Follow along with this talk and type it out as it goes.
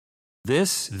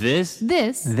This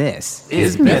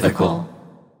is mythical.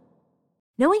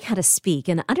 Knowing how to speak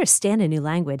and understand a new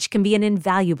language can be an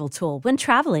invaluable tool when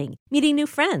traveling, meeting new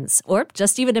friends, or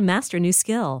just even to master a new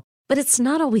skill. But it's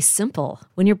not always simple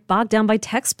when you're bogged down by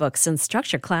textbooks and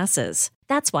structured classes.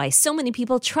 That's why so many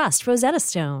people trust Rosetta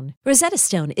Stone. Rosetta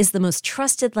Stone is the most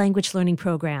trusted language learning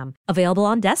program, available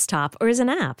on desktop or as an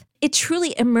app. It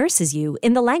truly immerses you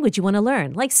in the language you want to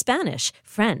learn, like Spanish,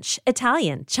 French,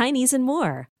 Italian, Chinese, and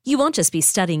more. You won't just be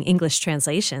studying English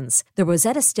translations. The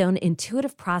Rosetta Stone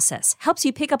intuitive process helps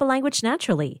you pick up a language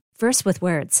naturally, first with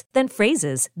words, then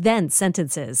phrases, then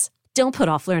sentences. Don't put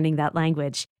off learning that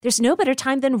language. There's no better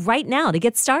time than right now to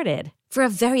get started. For a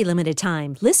very limited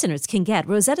time, listeners can get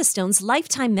Rosetta Stone's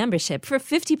lifetime membership for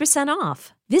 50%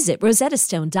 off. Visit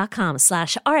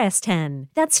rosettastone.com/rs10.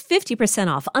 That's 50%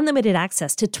 off unlimited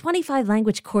access to 25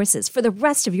 language courses for the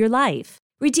rest of your life.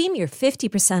 Redeem your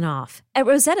 50% off at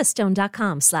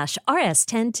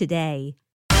rosettastone.com/rs10 today.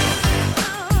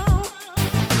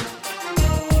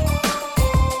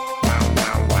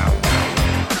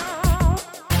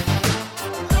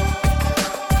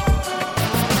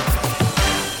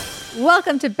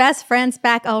 Welcome to Best Friends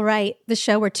Back All Right, the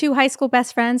show where two high school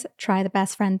best friends try the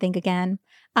best friend thing again.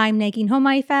 I'm Nagin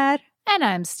Homaifad. And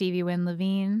I'm Stevie Wynn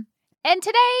Levine. And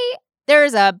today,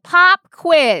 there's a pop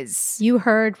quiz. You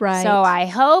heard right. So I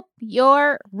hope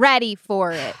you're ready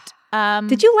for it.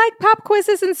 Did you like pop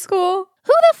quizzes in school?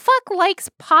 Who the fuck likes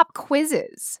pop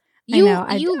quizzes? You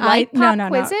like pop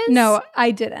quizzes? No, I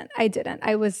didn't. No, I didn't.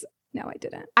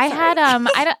 I had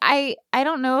I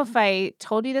don't know if I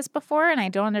told you this before, and I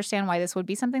don't understand why this would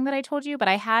be something that I told you, but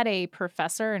I had a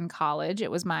professor in college.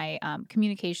 It was my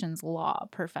communications law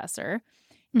professor,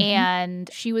 and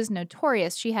she was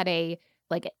notorious. She had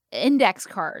index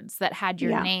cards that had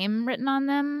your name written on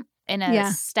them in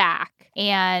a stack,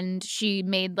 and she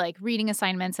made reading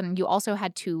assignments, and you also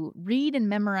had to read and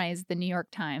memorize the New York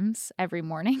Times every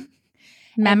morning.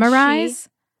 Memorize?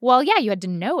 Well, yeah, you had to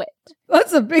know it.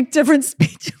 That's a big difference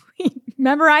between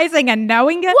memorizing and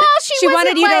knowing it. Well, she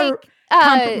wanted you to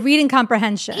reading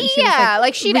comprehension. She'd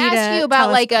ask you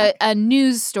about a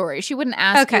news story. She wouldn't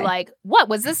ask you what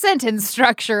was the sentence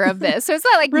structure of this? So it's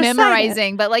not like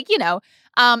memorizing, but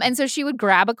and so she would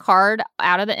grab a card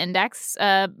out of the index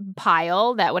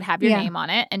pile that would have your name on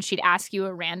it, and she'd ask you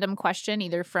a random question,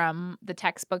 either from the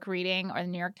textbook reading or the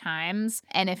New York Times.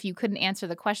 And if you couldn't answer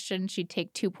the question, she'd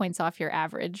take 2 points off your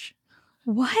average.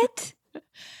 What?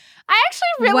 I actually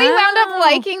really wound up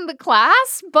liking the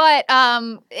class, but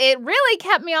it really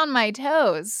kept me on my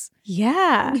toes.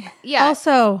 Yeah. Yeah.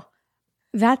 Also,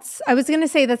 I was going to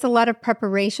say that's a lot of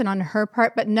preparation on her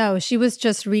part, but no, she was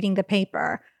just reading the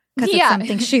paper. Because it's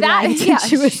something she liked. Yeah. And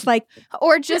she was like...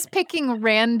 Or just picking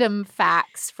random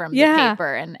facts from the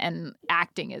paper and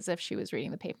acting as if she was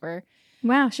reading the paper.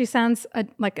 Wow, she sounds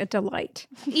like a delight.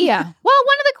 Yeah. Well,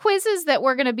 one of the quizzes that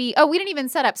we're going to be... Oh, we didn't even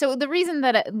set up. So the reason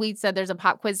that we said there's a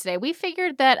pop quiz today, we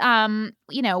figured that,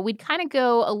 we'd kind of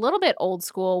go a little bit old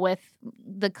school with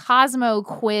the Cosmo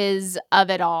quiz of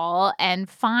it all and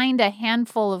find a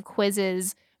handful of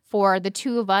quizzes for the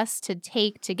two of us to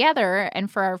take together and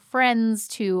for our friends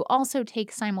to also take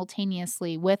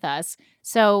simultaneously with us.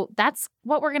 So that's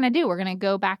what we're going to do. We're going to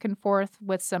go back and forth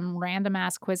with some random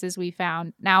ass quizzes we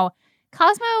found. Now,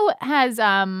 Cosmo has,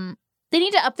 they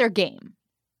need to up their game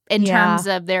in terms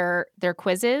of their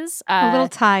quizzes. A little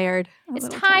tired. It's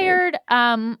tired.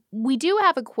 We do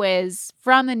have a quiz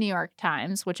from the New York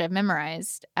Times, which I've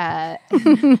memorized. I'm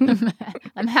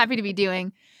happy to be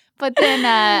doing. But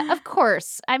then, of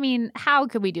course, I mean, how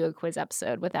could we do a quiz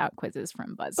episode without quizzes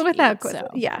from BuzzFeed? Without quizzes,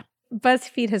 yeah.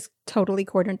 BuzzFeed has totally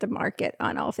cornered the market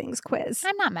on all things quiz.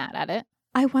 I'm not mad at it.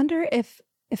 I wonder if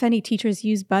any teachers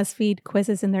use BuzzFeed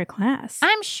quizzes in their class.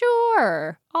 I'm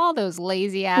sure. All those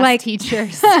lazy-ass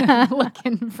teachers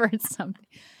looking for something.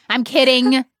 I'm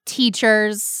kidding,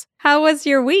 teachers. How was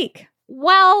your week?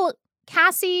 Well,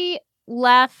 Cassie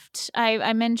left.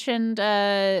 I mentioned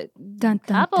a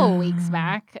couple weeks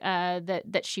back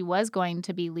that she was going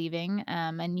to be leaving,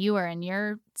 and you were in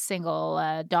your single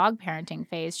dog parenting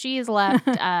phase. She is left.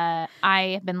 I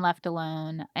have been left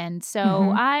alone, and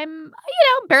so I'm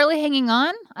barely hanging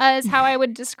on is how I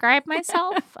would describe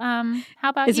myself. How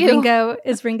about you?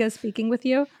 Is Ringo speaking with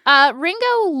you?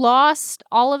 Ringo lost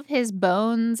all of his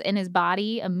bones in his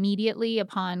body immediately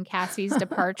upon Cassie's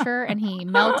departure, and he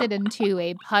melted into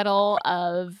a puddle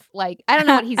of I don't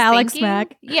know what he's Alex thinking.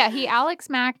 Mack. Yeah, he Alex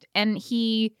Macked, and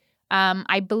he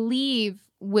I believe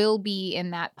will be in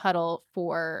that puddle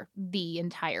for the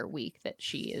entire week that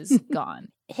she is gone.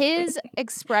 His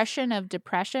expression of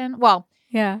depression,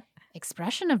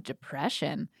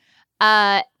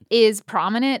 is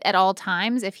prominent at all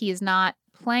times. If he is not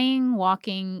playing,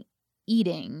 walking,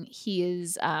 eating, he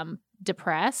is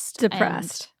depressed.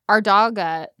 And our dog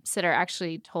sitter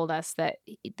actually told us that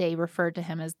they referred to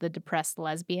him as the depressed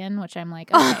lesbian, which I'm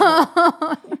like, okay,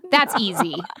 well, that's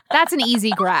easy. That's an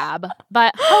easy grab.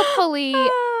 But hopefully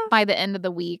by the end of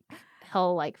the week,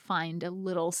 he'll like find a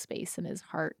little space in his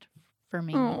heart for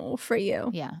me. Oh, for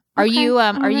you. Yeah. Are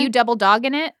you double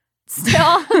dogging it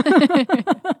still?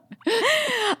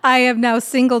 I am now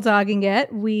single dogging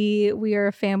it. We are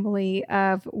a family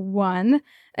of one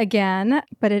again,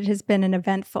 but it has been an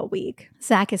eventful week.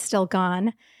 Zach is still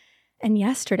gone. And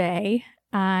yesterday,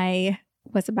 I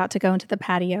was about to go into the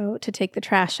patio to take the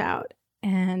trash out,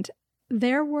 and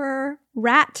there were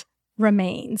rat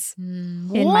remains in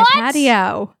my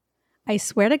patio. I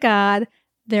swear to God,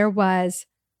 there was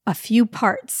a few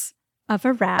parts of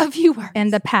a rat in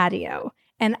the patio.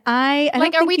 And I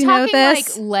like, don't are we think you talking know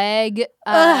this. like leg?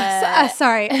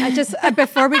 Sorry, I just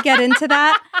before we get into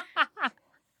that,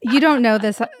 you don't know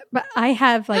this, but I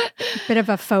have like a bit of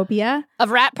a phobia of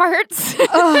rat parts,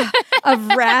 of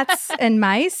rats and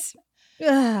mice.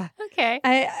 Ugh. Okay,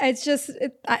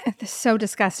 it's so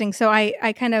disgusting. So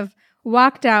I kind of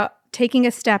walked out, taking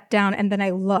a step down, and then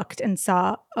I looked and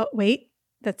saw. Oh wait.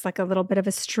 That's like a little bit of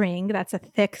a string. That's a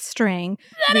thick string.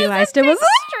 Realized it was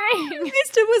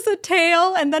a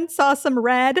tail, and then saw some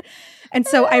red. And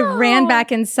so I ran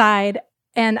back inside,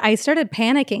 and I started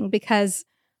panicking because,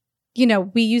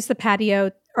 we use the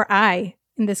patio, or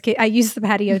in this case, I use the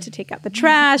patio to take out the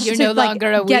trash. You're to no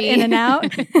longer a get in and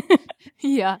out.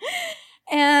 Yeah.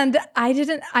 And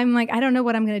I'm like, I don't know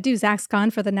what I'm going to do. Zach's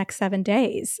gone for the next 7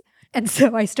 days. And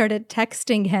so I started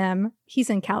texting him. He's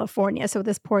in California, so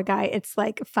this poor guy, it's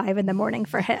like 5 a.m.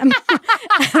 for him.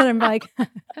 And I'm like,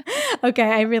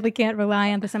 okay, I really can't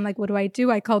rely on this. I'm like, what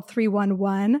do? I called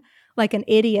 311 like an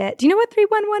idiot. Do you know what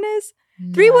 311 is?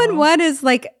 No. 311 is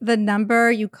like the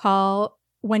number you call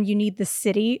when you need the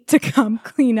city to come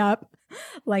clean up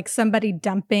like somebody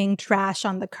dumping trash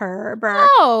on the curb or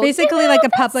basically like a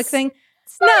public thing.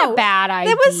 It's not a bad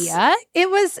idea.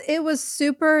 It was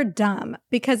super dumb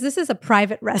because this is a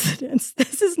private residence.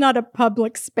 This is not a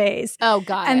public space. Oh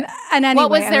God! And anyway, what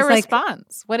was their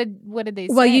response? What did they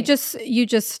say? Well, you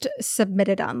just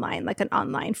submitted online, like an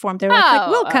online form. They were like,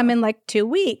 we'll come in like 2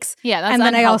 weeks. Yeah, that's and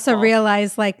then unhelpful. I also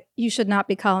realized like you should not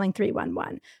be calling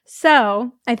 311.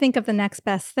 So I think of the next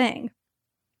best thing.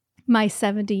 My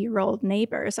 70-year-old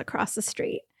neighbors across the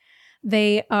street.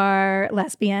 They are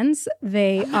lesbians.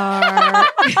 They are...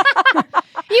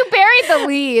 You buried the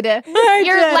lead.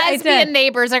 Your lesbian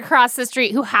neighbors across the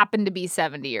street who happen to be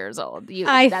 70 years old.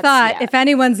 I thought if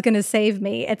anyone's going to save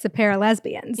me, it's a pair of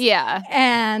lesbians. Yeah.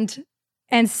 And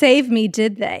save me,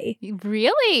 did they?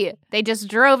 Really? They just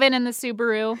drove in the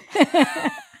Subaru?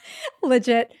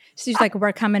 Legit. She's like,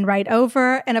 we're coming right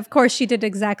over. And of course, she did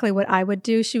exactly what I would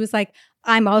do. She was like,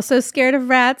 I'm also scared of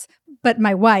rats, but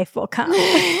my wife will come.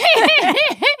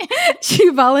 She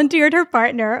volunteered her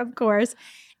partner, of course.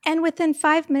 And within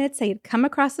 5 minutes, they had come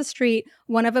across the street.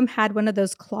 One of them had one of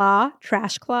those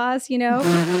trash claws, She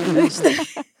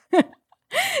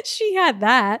had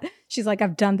that. She's like,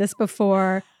 I've done this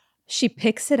before. She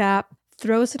picks it up,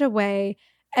 throws it away,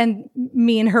 and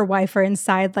me and her wife are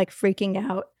inside like freaking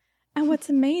out. And what's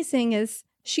amazing is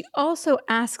she also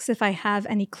asks if I have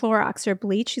any Clorox or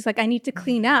bleach. She's like, I need to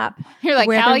clean up. You're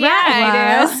like, hell yeah,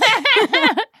 I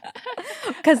do.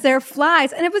 Because they're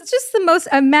flies. And it was just the most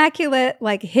immaculate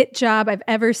like hit job I've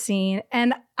ever seen.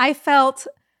 And I felt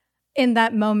in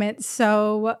that moment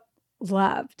so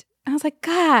loved. I was like,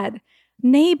 God,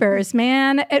 neighbors,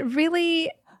 man. It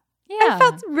really... I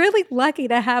felt really lucky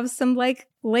to have some like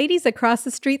ladies across the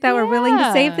street that were willing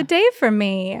to save the day for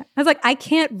me. I was like, I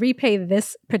can't repay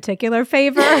this particular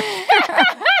favor,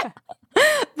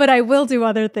 but I will do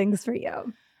other things for you.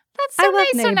 That's so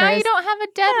nice. Neighbors. So now you don't have a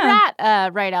dead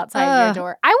rat right outside your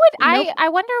door. I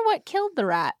wonder what killed the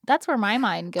rat. That's where my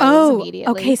mind goes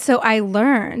immediately. Okay, so I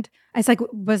learned. I was like,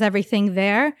 was everything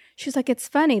there? She was like, it's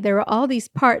funny. There were all these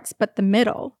parts, but the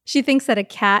middle. She thinks that a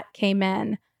cat came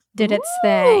in, did its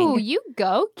thing. You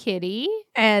go, kitty.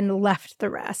 And left the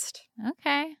rest.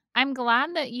 Okay. I'm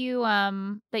glad that you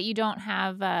don't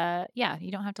have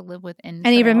you don't have to live with entrails.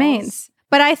 Any remains.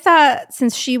 But I thought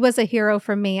since she was a hero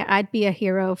for me, I'd be a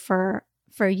hero for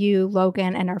you,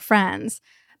 Logan, and our friends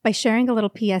by sharing a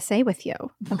little PSA with you.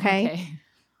 Okay.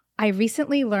 I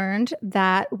recently learned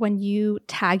that when you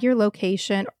tag your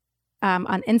location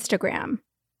on Instagram,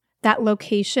 that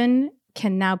location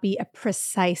can now be a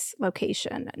precise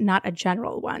location, not a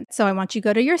general one. So I want you to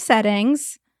go to your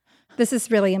settings This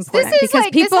is really important This is because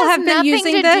like, people this has have been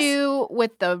using nothing to this. do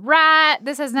with the rat.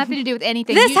 This has nothing to do with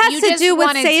anything. This You has to just do with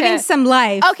wanted saving some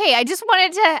life. Okay, I just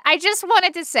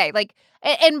wanted to say, like,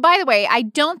 and by the way, I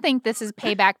don't think this is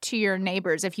payback to your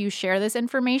neighbors if you share this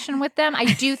information with them. I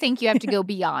do think you have to go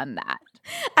beyond that.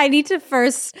 I need to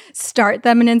first start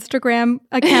them an Instagram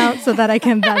account so that I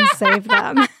can then save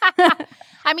them.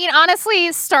 I mean,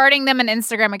 honestly, starting them an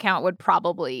Instagram account would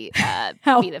probably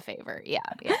be the favor. Yeah.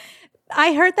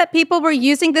 I heard that people were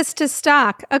using this to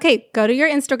stalk. Okay, go to your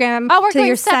Instagram. Oh, we're to going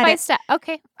your step by step.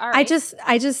 Okay, all right. This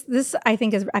I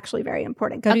think is actually very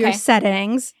important. Go to your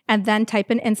settings and then type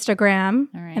in Instagram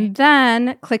and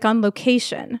then click on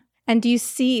location. And do you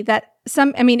see that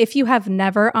if you have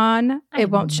never on, it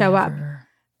won't show up.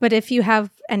 But if you have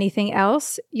anything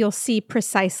else, you'll see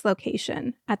precise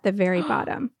location at the very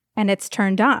bottom. And it's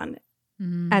turned on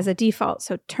as a default.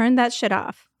 So turn that shit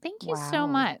off. Thank you so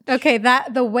much. Okay,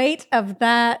 the weight of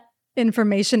that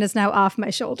information is now off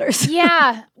my shoulders.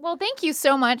 Yeah. Well, thank you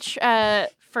so much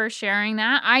for sharing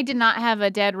that. I did not have a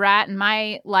dead rat in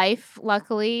my life,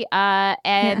 luckily.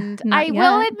 And I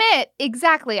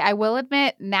will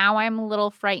admit, now I'm a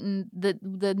little frightened.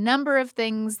 The number of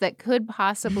things that could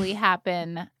possibly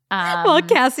happen while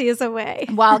Cassie is away.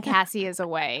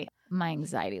 My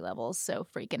anxiety level is so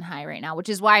freaking high right now, which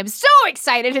is why I'm so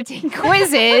excited to take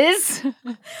quizzes.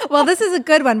 Well, this is a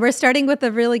good one. We're starting with a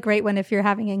really great one if you're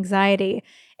having anxiety.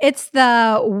 It's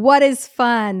the what is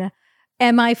fun?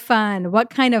 Am I fun? What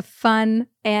kind of fun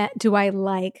do I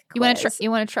like? Quiz.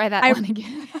 You want to try that one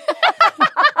again?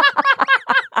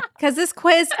 Because this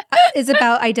quiz is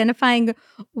about identifying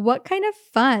what kind of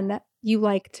fun you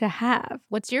like to have.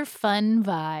 What's your fun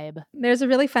vibe? There's a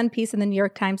really fun piece in the New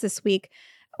York Times this week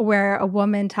where a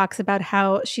woman talks about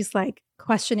how she's like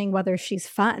questioning whether she's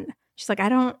fun. She's like, I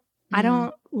don't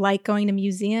like going to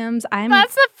museums.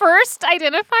 That's the first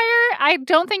identifier. I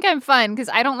don't think I'm fun because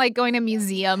I don't like going to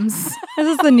museums. This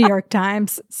is the New York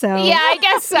Times, so yeah, I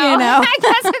guess so. I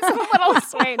guess it's a little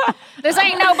swayed. This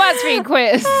ain't no BuzzFeed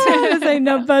quiz. This ain't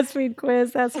no BuzzFeed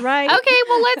quiz. That's right. Okay,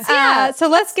 well so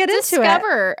let's get into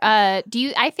it.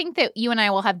 I think that you and I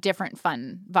will have different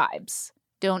fun vibes.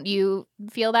 Don't you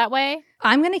feel that way?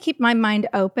 I'm going to keep my mind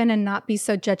open and not be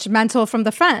so judgmental from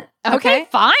the front. Okay,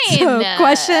 fine. So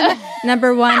question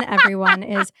number 1, everyone,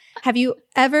 is have you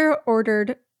ever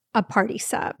ordered a party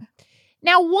sub?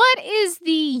 Now, what is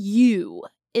the you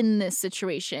in this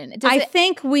situation? I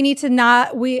think we need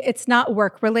to it's not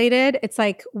work related. It's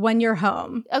like when you're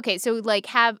home. Okay, so like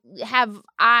have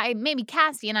maybe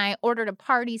Cassie and I ordered a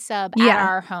party sub at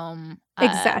our home.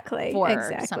 Exactly.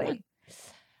 Someone.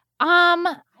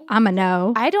 I'm a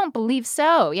no. I don't believe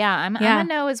so. Yeah, I'm a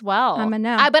no as well. I'm a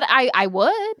no. But I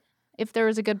would if there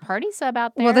was a good party sub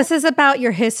out there. Well, this is about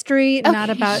your history,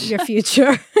 not about your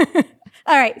future.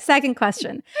 All right, second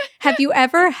question. Have you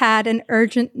ever had an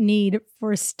urgent need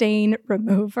for stain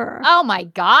remover? Oh my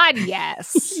God,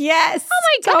 yes. Yes. Oh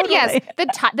my God, totally. yes.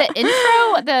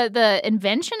 The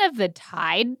invention of the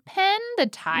Tide pen, the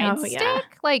Tide stick,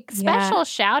 like special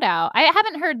shout out. I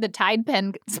haven't heard the Tide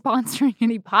pen sponsoring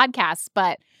any podcasts,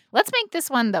 but let's make this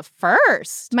one the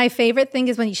first. My favorite thing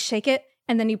is when you shake it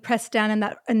and then you press down and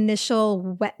that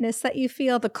initial wetness that you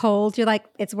feel, the cold, you're like,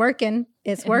 it's working.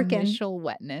 It's working. Initial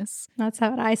wetness. That's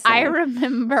how I say. I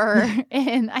remember,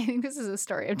 and I think this is a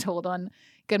story I've told on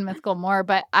Good Mythical More,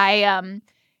 but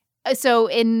so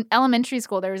in elementary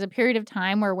school, there was a period of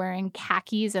time where wearing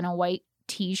khakis and a white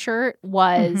t-shirt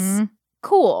was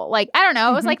cool. Like, I don't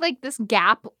know, it was like this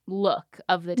Gap look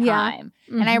of the time.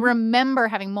 Yeah. And I remember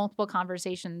having multiple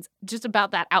conversations just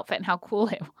about that outfit and how cool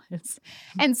it was.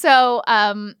 And so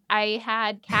I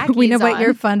had khakis on. We know what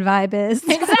your fun vibe is.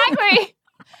 Exactly.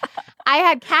 I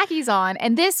had khakis on,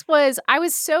 and I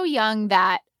was so young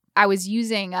that I was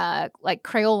using like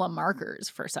Crayola markers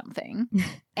for something.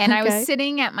 And I was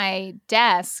sitting at my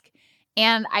desk,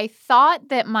 and I thought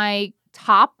that my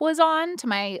top was on to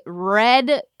my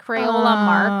red Crayola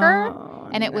marker,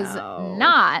 and it was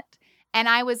not. And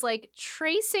I was like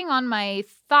tracing on my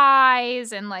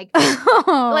thighs and like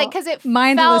because it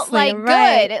felt like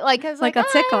good. It was like a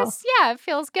tickle. Yeah, it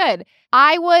feels good.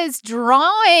 I was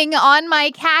drawing on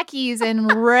my khakis in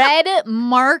red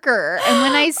marker, and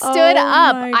when I stood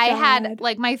up, I had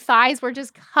like my thighs were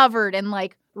just covered in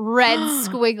like red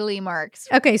squiggly marks.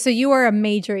 Okay, so you are a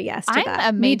major yes to that.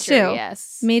 I'm a major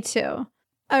yes. Me too.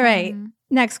 All right,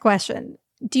 next question.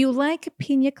 Do you like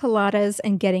pina coladas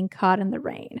and getting caught in the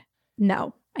rain?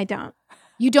 No, I don't.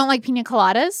 You don't like pina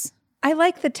coladas? I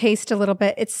like the taste a little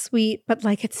bit. It's sweet, but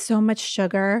like it's so much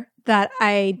sugar that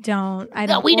I don't.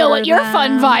 We know what your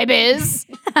fun vibe is.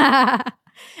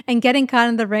 And getting caught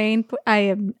in the rain,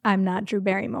 I'm not Drew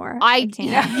Barrymore. I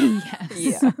can't.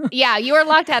 Yeah, you were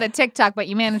locked out of TikTok, but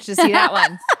you managed to see that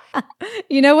one.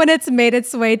 You know, when it's made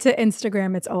its way to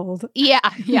Instagram, it's old. Yeah.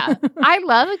 I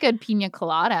love a good pina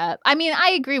colada. I mean,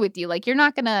 I agree with you. Like,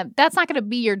 that's not gonna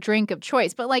be your drink of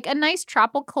choice, but like a nice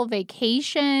tropical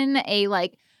vacation, a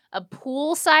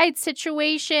poolside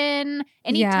situation,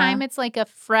 anytime it's like a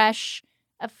fresh,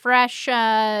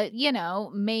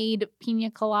 made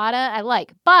pina colada, I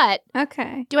like. But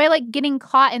do I like getting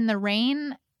caught in the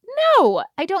rain? No,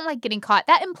 I don't like getting caught.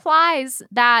 That implies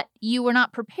that you were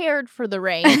not prepared for the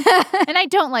rain. And I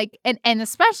don't like, and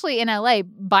especially in LA,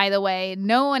 by the way,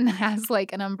 no one has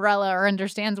like an umbrella or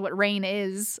understands what rain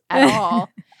is at all.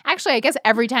 Actually, I guess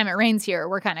every time it rains here,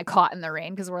 we're kind of caught in the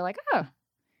rain because we're like, oh,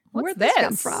 where'd this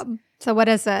come from? So what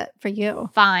is it for you?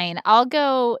 Fine. I'll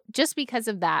go, just because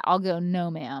of that, I'll go no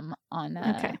ma'am on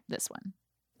this one.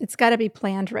 It's got to be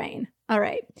planned rain. All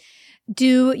right.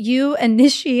 Do you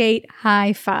initiate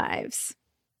high fives?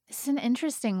 It's an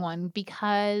interesting one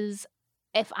because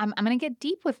if I'm going to get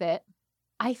deep with it,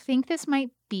 I think this might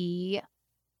be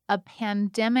a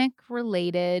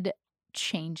pandemic-related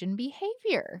change in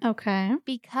behavior. Okay.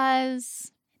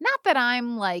 Because not that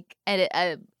I'm like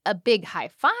a big high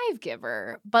five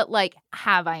giver, but like,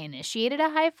 have I initiated a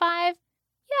high five?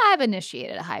 Yeah, I've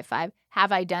initiated a high five.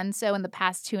 Have I done so in the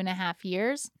past 2.5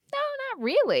 years? No, not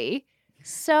really.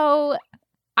 So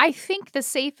I think the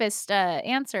safest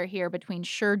answer here between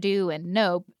sure do and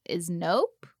nope is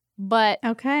nope. But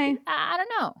okay, I don't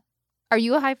know. Are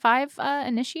you a high five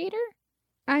initiator?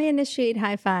 I initiate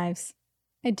high fives.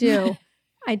 I do.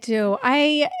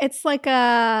 It's like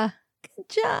a good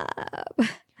job.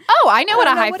 Oh, I know what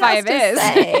a high five is.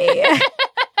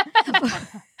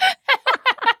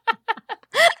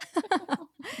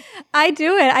 I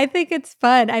do it. I think it's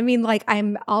fun. I mean, like,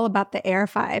 I'm all about the air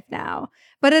five now,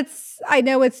 but I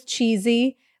know it's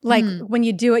cheesy. Like when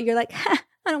you do it, you're like, I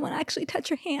don't want to actually touch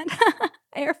your hand.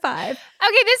 Air five.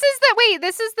 Okay,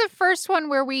 this is the first one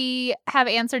where we have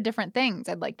answered different things,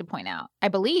 I'd like to point out, I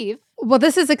believe. Well,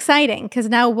 this is exciting because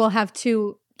now we'll have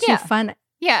two fun.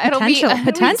 Yeah, it'll be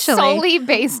solely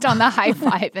based on the high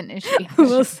five initiative.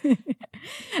 We'll see.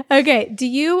 Okay, do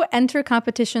you enter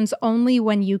competitions only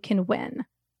when you can win?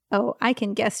 Oh, I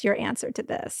can guess your answer to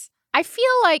this. I feel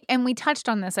like, and we touched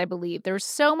on this, I believe, there was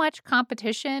so much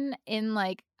competition in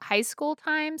like high school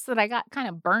times that I got kind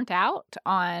of burnt out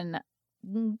on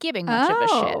giving much of a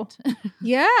shit.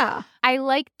 Yeah. I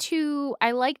like to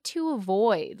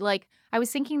avoid. Like, I was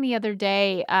thinking the other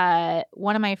day,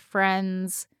 one of my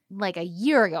friends like a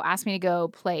year ago asked me to go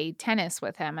play tennis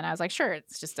with him, and I was like, sure,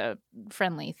 it's just a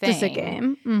friendly thing. Just a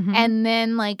game. Mm-hmm. And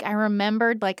then like I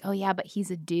remembered like, oh yeah, but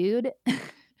he's a dude.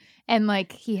 And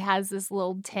like he has this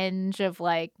little tinge of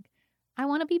like, I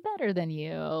want to be better than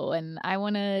you, and I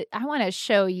want to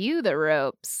show you the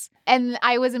ropes. And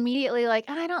I was immediately like,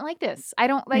 I don't like this. I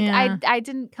don't like. Yeah. I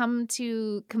didn't come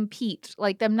to compete.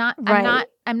 Like I'm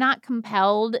not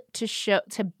compelled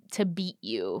to beat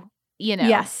you. You know.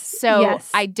 Yes. So yes.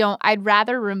 I'd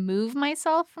rather remove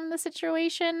myself from the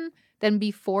situation than be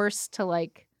forced to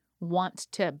like want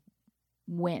to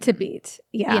win. To beat.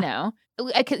 Yeah. You know.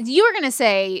 Because you were going to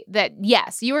say that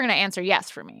yes, you were going to answer yes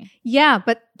for me. Yeah,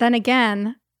 but then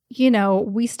again, you know,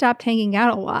 we stopped hanging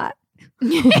out a lot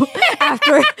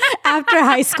after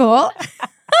high school.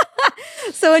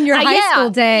 So in your high school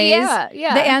days,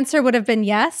 the answer would have been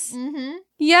yes. Mm-hmm.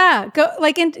 Yeah, go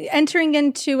like entering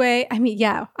into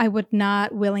I would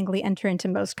not willingly enter into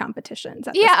most competitions.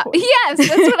 At this point. Yes,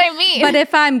 that's what I mean. But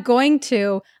if I'm going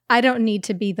to, I don't need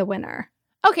to be the winner.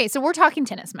 Okay, so we're talking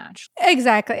tennis match.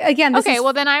 Exactly. Again, this is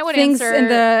well then I would things answer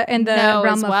in the no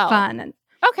realm as well. of fun.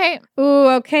 Okay. Ooh,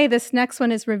 okay. This next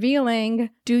one is revealing.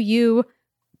 Do you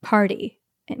party?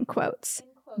 In quotes.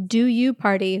 Do you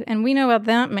party? And we know what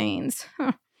that means.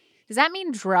 Huh. Does that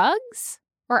mean drugs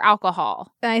or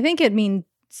alcohol? I think it means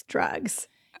drugs.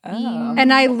 Oh.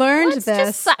 And I learned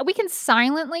this. We can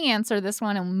silently answer this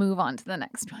one and move on to the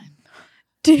next one.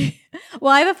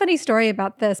 Well, I have a funny story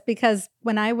about this because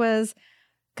when I was,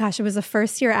 it was the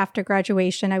first year after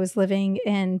graduation, I was living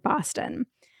in Boston.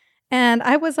 And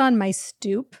I was on my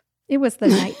stoop. It was the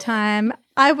nighttime.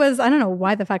 I don't know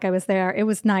why the fuck I was there. It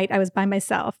was night. I was by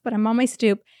myself, but I'm on my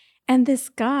stoop. And this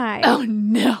guy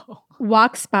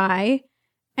walks by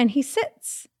and he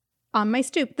sits on my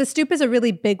stoop. The stoop is a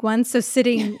really big one. So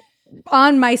sitting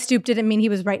on my stoop didn't mean he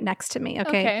was right next to me.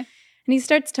 Okay. And he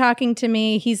starts talking to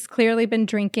me. He's clearly been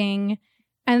drinking.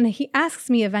 And he asks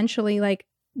me eventually, like,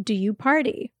 do you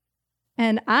party?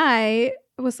 And I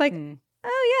was like,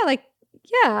 oh,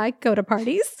 yeah, I go to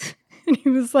parties. And he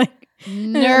was like,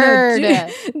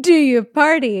 nerd. Do you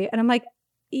party? And I'm like,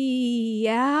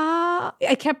 yeah.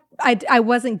 I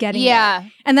wasn't getting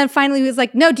it. And then finally he was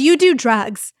like, no, do you do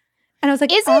drugs? And I was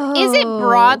like, is it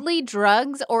broadly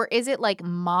drugs or is it like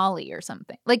Molly or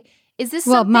something? Like, is this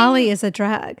something? Well, Molly is a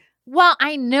drug. Well,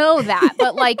 I know that,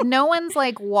 but like no one's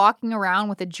like walking around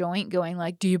with a joint going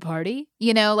like, do you party?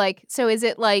 You know, like, so is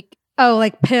it like, oh,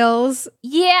 like pills?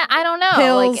 Yeah, I don't know.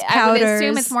 Pills, like, powders. I would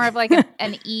assume it's more of like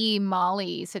an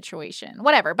Molly situation.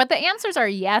 Whatever. But the answers are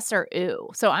yes or ooh.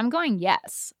 So I'm going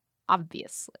yes,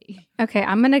 obviously. Okay,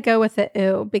 I'm going to go with the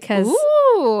ooh because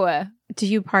ooh. Do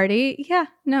you party? Yeah,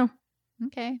 no.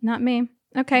 Okay. Not me.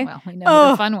 Okay. Well, we know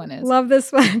what the fun one is. Love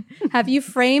this one. Have you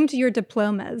framed your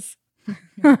diplomas?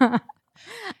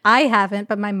 I haven't,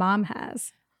 but my mom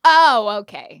has. Oh,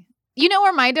 okay. You know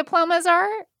where my diplomas are?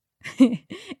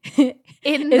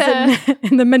 in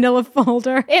the manila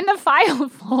folder, in the file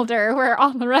folder where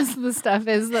all the rest of the stuff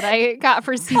is that I got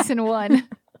for season 1.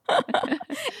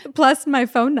 Plus my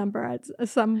phone number,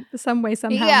 some way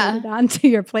somehow made it onto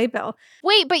your playbill.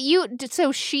 Wait, but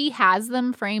so she has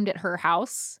them framed at her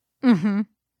house? Mm-hmm.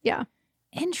 Yeah.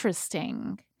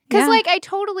 Interesting. Because, like, I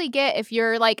totally get if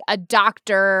you're, like, a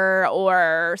doctor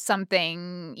or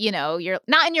something, you know, you're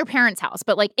not in your parents' house,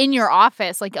 but, like, in your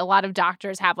office, like, a lot of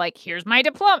doctors have, like, here's my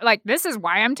diploma. Like, this is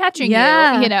why I'm touching you,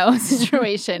 you know,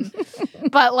 situation.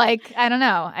 But, like, I don't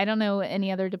know. I don't know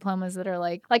any other diplomas that are,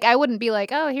 like, I wouldn't be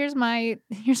like, oh, here's my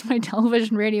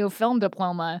television, radio, film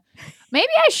diploma.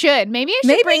 Maybe I should. Maybe I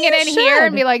should bring it in here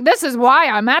and be like, this is why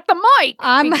I'm at the mic.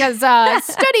 Because I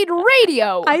studied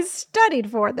radio. I studied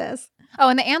for this. Oh,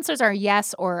 and the answers are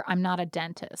yes or I'm not a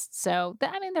dentist. So,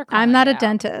 I mean, they're I'm not a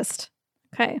dentist.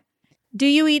 Okay. Do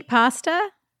you eat pasta?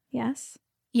 Yes.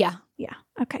 Yeah. Yeah.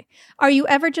 Okay. Are you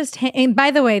ever just and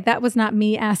by the way, that was not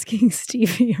me asking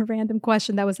Stevie a random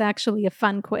question. That was actually a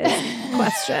fun quiz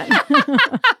question.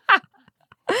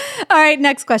 All right,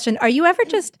 next question. Are you ever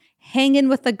just hanging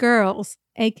with the girls,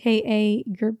 aka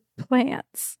your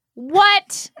plants?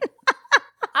 What?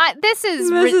 This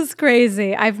is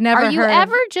crazy. I've never heard. Are you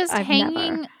ever just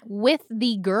hanging with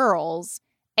the girls,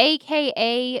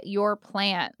 aka your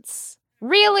plants?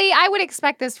 Really? I would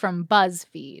expect this from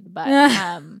BuzzFeed, but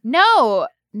no,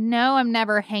 I'm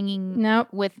never hanging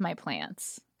with my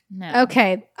plants. No.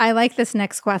 Okay, I like this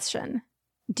next question.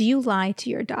 Do you lie to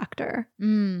your doctor?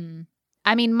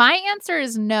 I mean, my answer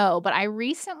is no, but I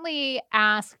recently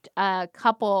asked a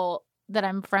couple that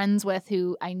I'm friends with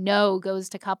who I know goes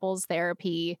to couples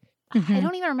therapy. I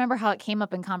don't even remember how it came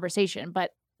up in conversation,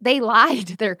 but they lied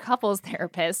to their couples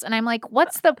therapist. And I'm like,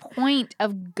 what's the point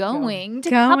of going to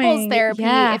couples therapy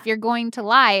if you're going to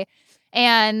lie?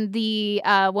 And the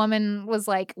woman was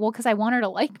like, well, because I want her to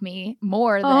like me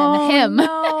more than him. No.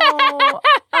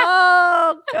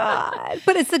 Oh, God.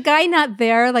 But is the guy not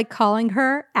there, like, calling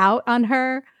her out on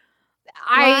her?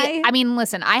 I mean,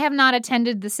 listen, I have not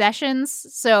attended the sessions,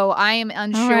 so I am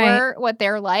unsure what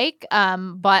they're like.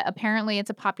 But apparently it's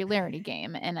a popularity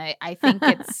game, and I think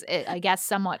it's, I guess,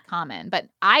 somewhat common. But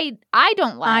I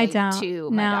don't lie to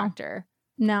my doctor.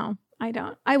 No, I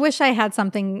don't. I wish I had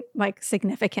something, like,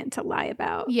 significant to lie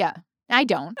about. Yeah, I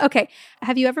don't. Okay.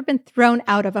 Have you ever been thrown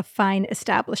out of a fine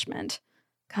establishment?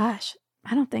 Gosh,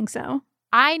 I don't think so.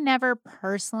 I never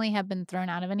personally have been thrown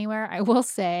out of anywhere. I will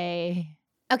say,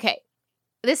 okay.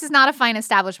 This is not a fine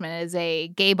establishment. It is a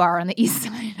gay bar on the east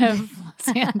side of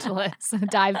Los Angeles, a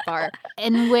dive bar,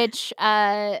 in which,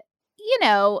 you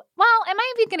know, well, am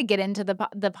I even going to get into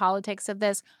the politics of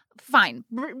this? Fine.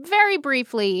 Very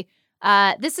briefly,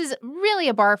 this is really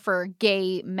a bar for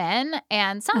gay men,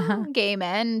 and some gay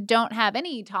men don't have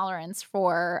any tolerance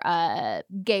for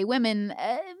gay women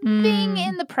being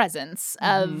in the presence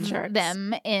of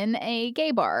them in a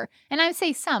gay bar. And I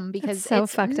say some because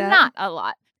it's not a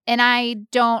lot. And I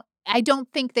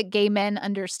don't think that gay men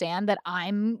understand that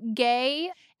I'm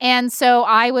gay. And so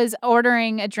I was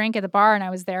ordering a drink at the bar, and I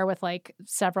was there with, like,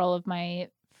 several of my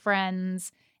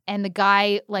friends, and the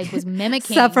guy, like, was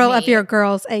mimicking several me. of your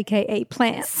girls, aka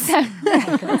plants.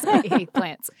 Several girls, aka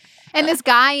plants. And this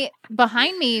guy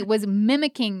behind me was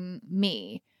mimicking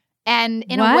me. And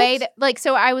in a way that, like,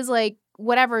 so I was like,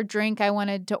 whatever drink I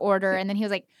wanted to order, and then he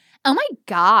was like, oh my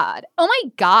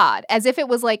God, as if it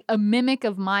was like a mimic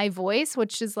of my voice,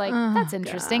 which is like, that's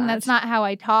interesting. That's not how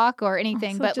I talk or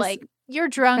anything, but like, you're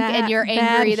drunk and you're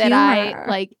angry that I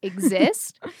like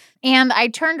exist. And I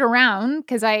turned around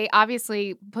because I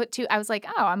obviously I was like,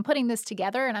 oh, I'm putting this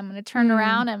together and I'm going to turn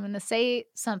around. I'm going to say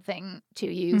something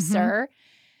to you, sir.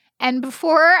 And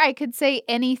before I could say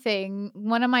anything,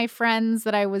 one of my friends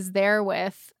that I was there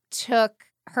with took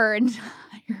her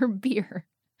entire beer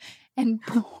and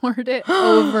poured it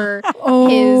over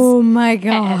Oh my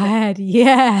head. God.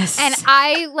 Yes. And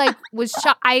I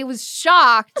was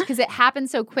shocked because it happened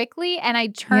so quickly. And I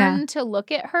turned to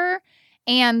look at her,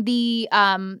 and the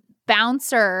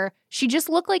bouncer, she just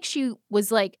looked like she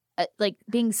was like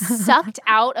being sucked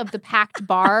out of the packed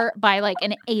bar by like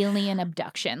an alien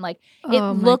abduction. Like it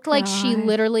looked like she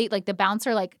literally, like the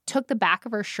bouncer like took the back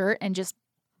of her shirt and just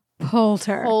pulled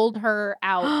her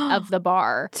out of the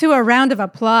bar. To a round of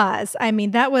applause. I mean,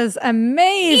 that was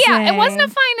amazing. Yeah, it wasn't a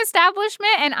fine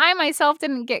establishment, and I myself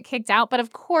didn't get kicked out, but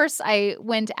of course I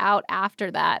went out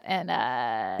after that. And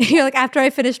you're like, after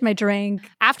I finished my drink.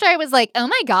 After I was like, oh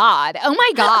my God,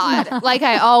 like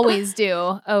I always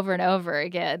do over and over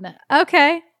again.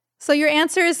 Okay. So your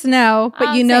answer is no,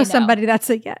 but you know somebody that's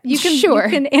a yes. You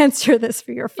can answer this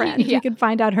for your friend. Yeah. You can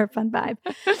find out her fun vibe.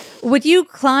 Would you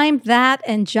climb that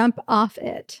and jump off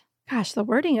it? Gosh, the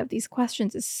wording of these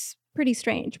questions is pretty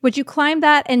strange. Would you climb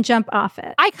that and jump off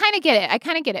it? I kind of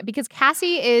get it because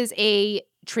Cassie is a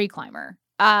tree climber,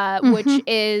 which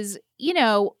is, you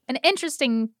know, an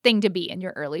interesting thing to be in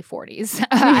your early 40s,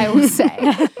 I will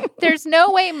say. There's no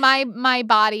way my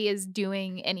body is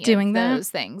doing any of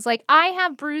those things. Like, I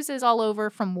have bruises all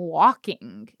over from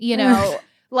walking, you know.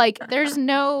 Like, there's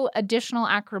no additional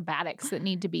acrobatics that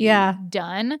need to be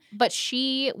done. But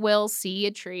she will see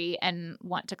a tree and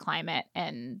want to climb it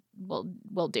and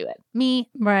will do it. Me,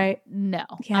 right? No.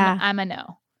 Yeah. I'm a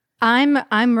no.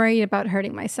 I'm worried about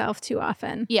hurting myself too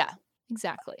often. Yeah,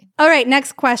 exactly. All right,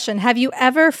 next question. Have you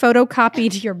ever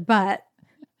photocopied your butt?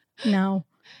 No.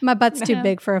 My butt's too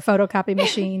big for a photocopy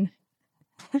machine.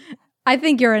 I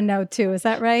think you're a no too. Is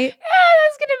that right? Yeah,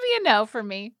 that's going to be a no for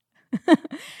me.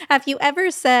 Have you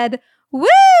ever said,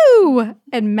 woo,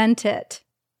 and meant it?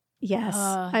 Yes,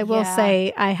 I will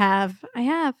say I have.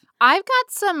 I've got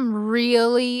some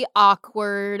really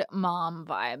awkward mom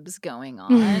vibes going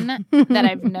on that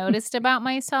I've noticed about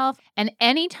myself. And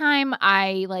anytime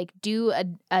I like do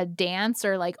a dance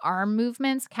or like arm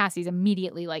movements, Cassie's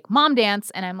immediately like, mom dance.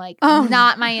 And I'm like,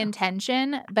 not my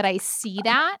intention, but I see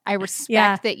that. I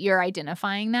respect that you're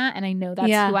identifying that. And I know that's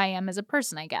who I am as a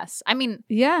person, I guess. I mean,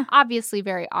 obviously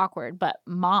very awkward, but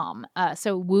mom.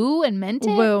 So woo and meant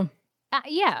it. Woo.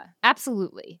 Yeah,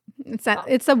 absolutely.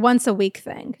 It's a once a week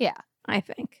thing. Yeah. I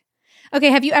think. Okay,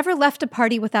 have you ever left a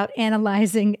party without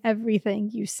analyzing everything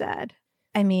you said?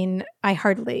 I mean,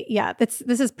 this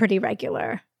is pretty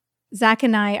regular. Zach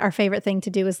and I, our favorite thing to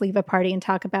do is leave a party and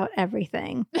talk about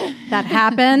everything that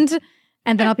happened.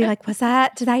 And then I'll be like,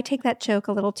 did I take that joke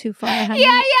a little too far, honey?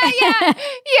 Yeah,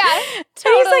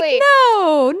 totally. And he's like,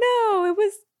 no, it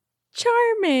was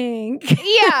charming.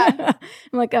 Yeah.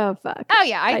 I'm like, oh, fuck. Oh,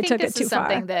 yeah, I think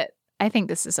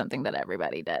this is something that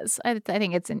everybody does. I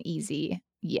think it's an easy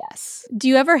yes. Do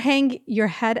you ever hang your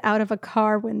head out of a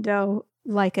car window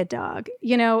like a dog?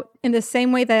 You know, in the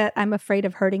same way that I'm afraid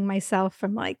of hurting myself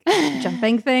from like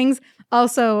jumping things.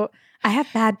 Also, I have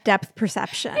bad depth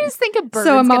perception. I just think a bird's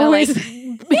I'm gonna always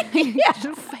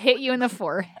hit you in the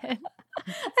forehead.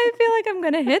 I feel like I'm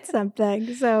gonna hit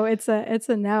something, so it's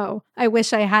a no. I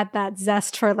wish I had that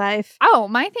zest for life. Oh,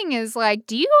 my thing is like,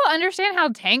 do you understand how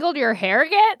tangled your hair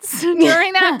gets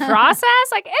during that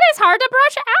process? Like, it is hard to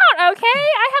brush out. Okay,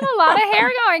 I have a lot of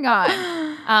hair going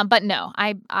on, but no,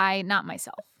 I not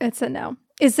myself. It's a no.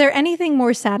 Is there anything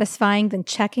more satisfying than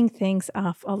checking things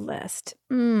off a list?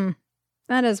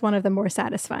 That is one of the more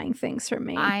satisfying things for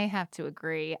me. I have to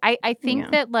agree. I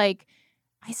think that like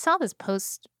I saw this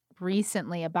post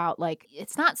recently about like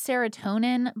it's not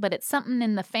serotonin, but it's something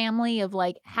in the family of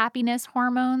like happiness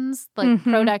hormones, like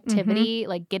productivity,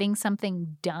 like getting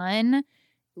something done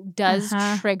does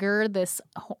trigger this,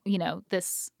 you know,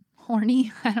 this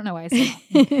horny, I don't know why I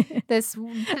say this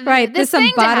right, this some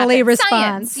bodily response,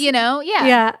 science, you know?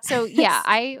 Yeah. So yeah,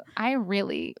 I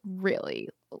really, really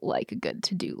like a good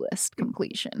to-do list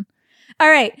completion. All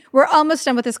right, we're almost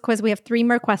done with this quiz. We have 3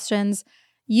 more questions.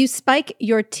 You spike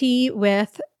your tea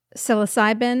with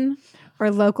psilocybin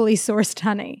or locally sourced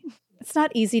honey. It's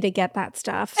not easy to get that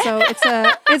stuff. So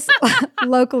it's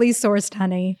locally sourced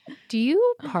honey. Do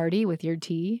you party with your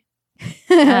tea?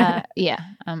 Yeah,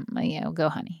 go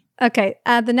honey. Okay.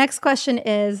 The next question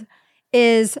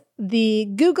is the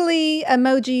googly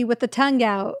emoji with the tongue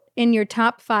out in your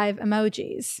top 5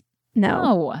 emojis?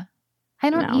 No. I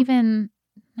don't even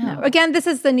know. No. Again, this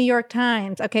is the New York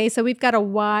Times. Okay. So we've got a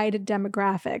wide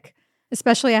demographic.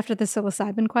 Especially after the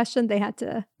psilocybin question, they had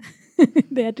to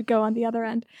go on the other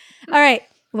end. All right,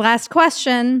 last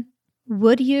question.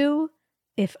 Would you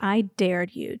if I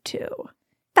dared you to?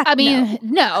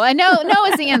 No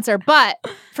is the answer. But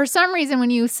for some reason,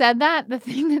 when you said that, the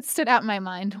thing that stood out in my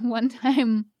mind one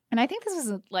time, and I think this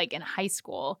was like in high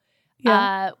school.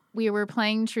 Yeah. We were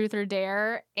playing Truth or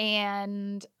Dare,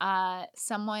 and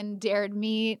someone dared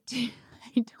me to,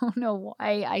 I don't know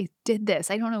why I did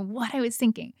this. I don't know what I was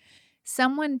thinking.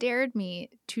 Someone dared me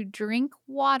to drink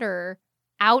water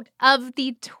out of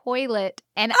the toilet,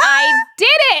 and I did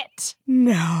it.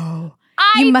 No.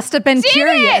 You must have been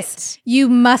curious. You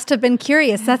must have been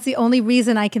curious. That's the only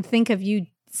reason I can think of you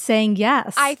saying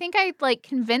yes. I think I like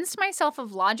convinced myself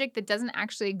of logic that doesn't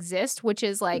actually exist, which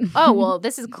is like, oh, well,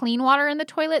 this is clean water in the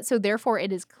toilet, so therefore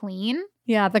it is clean.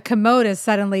 Yeah, the commode is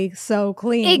suddenly so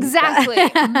clean. Exactly.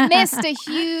 Missed a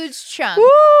huge chunk.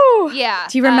 Woo! Yeah.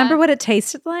 Do you remember what it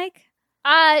tasted like?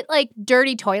 Like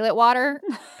dirty toilet water.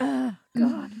 Oh,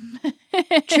 God.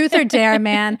 Truth or Dare,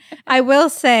 man. I will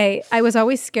say I was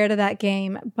always scared of that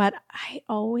game, but I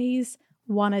always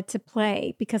wanted to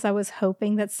play because I was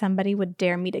hoping that somebody would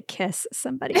dare me to kiss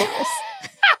somebody else.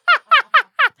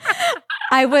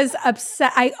 I was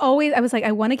upset. I was like,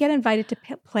 I want to get invited to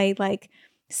play like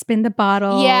Spin the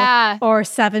Bottle or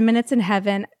 7 Minutes in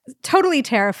Heaven. Totally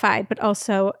terrified, but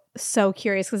also so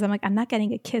curious because I'm like, I'm not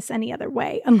getting a kiss any other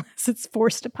way unless it's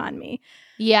forced upon me.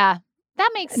 Yeah, that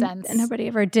makes sense. And nobody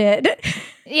ever did.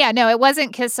 Yeah, no, it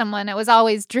wasn't kiss someone. It was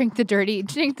always drink the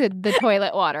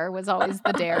toilet water was always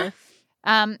the dare.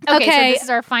 Okay, so this is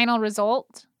our final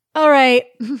result. All right.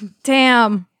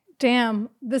 Damn.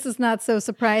 This is not so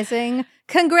surprising.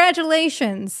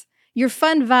 Congratulations. Your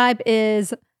fun vibe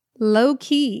is low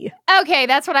key. Okay,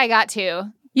 that's what I got too.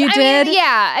 You did?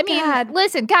 Yeah. I mean, God.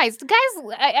 Listen, guys,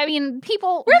 I mean,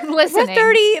 people listening.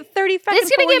 We're 30 fucking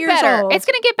It's going to get better. Old. It's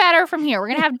going to get better from here. We're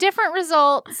going to have different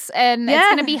results, and it's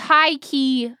going to be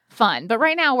high-key fun. But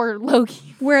right now, we're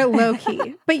low-key. We're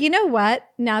low-key. But you know what?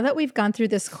 Now that we've gone through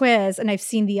this quiz and I've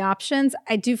seen the options,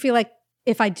 I do feel like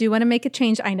if I do want to make a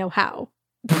change, I know how.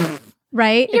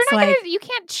 Right? You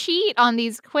can't cheat on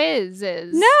these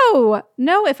quizzes.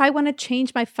 No, if I want to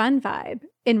change my fun vibe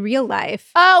in real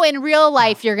life. Oh, in real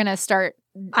life, you're going to start.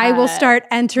 I will start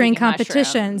entering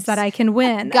competitions mushrooms. that I can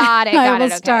win. Got it. I will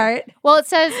okay. start. Well, it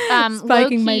says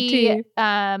spiking my low-key,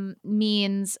 tea.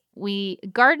 Means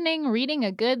gardening, reading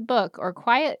a good book, or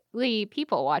quietly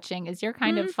people watching is your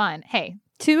kind of fun. Hey.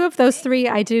 2 of those 3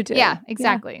 I do. Yeah,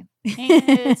 exactly. Yeah.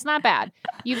 It's not bad.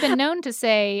 You've been known to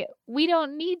say, we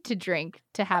don't need to drink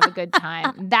to have a good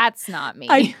time. That's not me.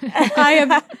 I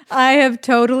have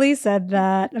totally said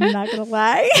that. I'm not going to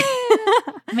lie.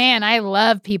 Man, I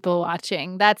love people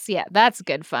watching. That's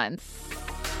good fun.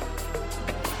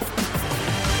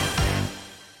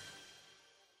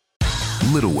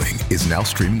 Little Wing is now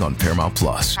streaming on Paramount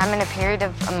Plus. I'm in a period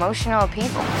of emotional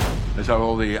upheaval. Is that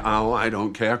all the I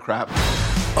don't care crap?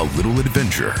 A little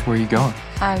adventure. Where are you going?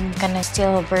 I'm gonna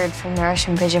steal a bird from the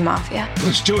Russian pigeon mafia.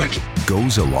 Let's do it.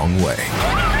 Goes a long way.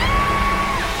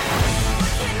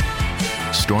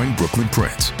 Starring Brooklyn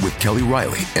Prince with Kelly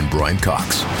Riley and Brian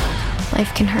Cox.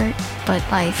 Life can hurt, but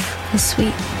life is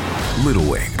sweet.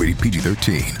 Little Wing, rated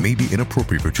PG-13, may be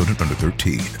inappropriate for children under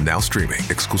 13. Now streaming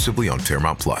exclusively on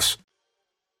Paramount Plus.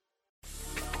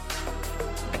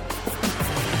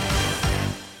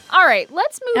 All right,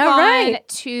 let's move on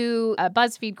to a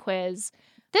BuzzFeed quiz.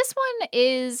 This one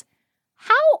is,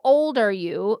 how old are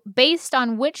you based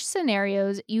on which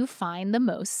scenarios you find the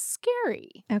most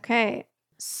scary? Okay.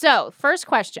 So, first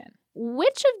question.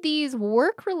 Which of these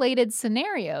work-related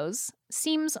scenarios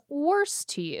seems worse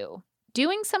to you?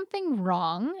 Doing something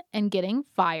wrong and getting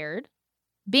fired,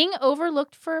 being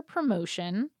overlooked for a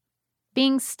promotion,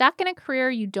 being stuck in a career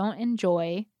you don't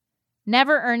enjoy,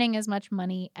 never earning as much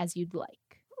money as you'd like.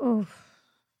 Oof.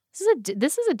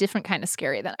 This is a different kind of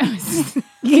scary than I was.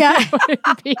 Yeah. This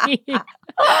got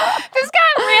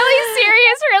really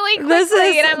serious really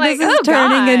quickly, and I'm like, this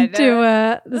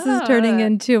is turning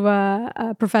into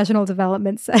a professional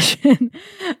development session.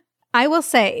 I will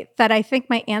say that I think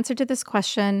my answer to this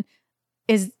question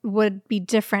would be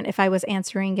different if I was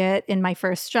answering it in my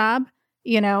first job.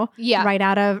 Right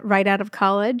out of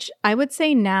college. I would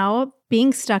say now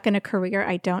being stuck in a career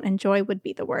I don't enjoy would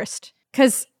be the worst.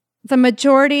 Because the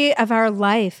majority of our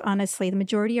life, honestly, the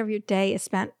majority of your day is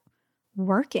spent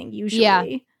working usually. Yeah.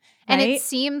 Right? And it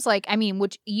seems like,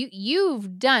 which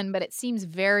you've done, but it seems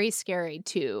very scary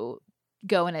to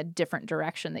go in a different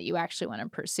direction that you actually want to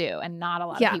pursue. And not a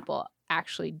lot of people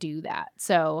actually do that.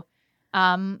 So,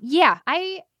 I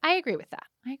agree with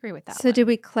that. So do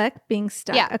we click being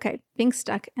stuck? Yeah. Okay. Being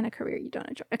stuck in a career you don't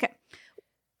enjoy. Okay.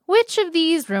 Which of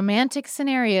these romantic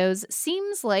scenarios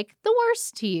seems like the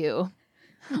worst to you?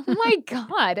 Oh my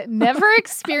God. Never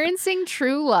experiencing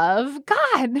true love.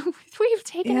 God, we've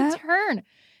taken a turn.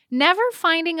 Never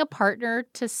finding a partner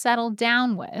to settle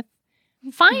down with.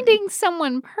 Finding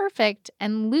someone perfect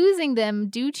and losing them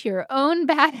due to your own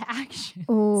bad actions.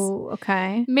 Oh,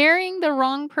 okay. Marrying the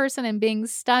wrong person and being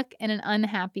stuck in an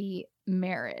unhappy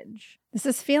marriage. This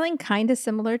is feeling kind of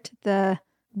similar to the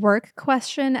work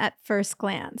question at first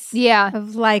glance. Yeah.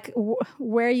 Of like,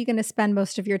 where are you going to spend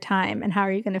most of your time and how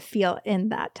are you going to feel in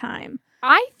that time?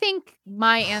 I think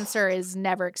my answer is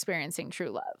never experiencing true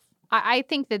love. I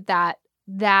think that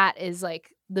is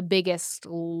like the biggest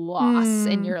loss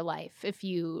in your life if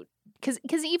you, because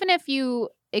even if you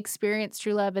experience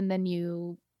true love and then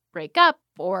you break up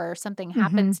or something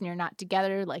happens and you're not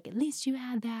together, like at least you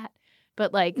had that.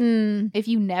 But like if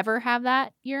you never have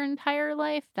that your entire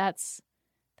life, that's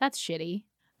shitty.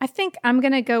 I think I'm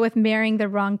going to go with marrying the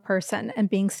wrong person and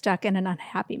being stuck in an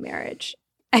unhappy marriage.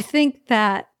 I think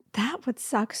that would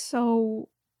suck so.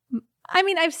 I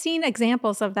mean, I've seen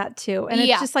examples of that too. And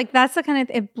it's just like, that's the kind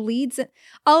of, it bleeds.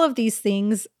 All of these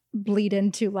things bleed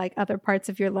into like other parts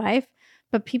of your life.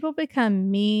 But people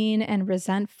become mean and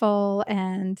resentful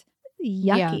and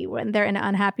yucky when they're in an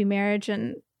unhappy marriage.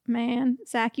 And man,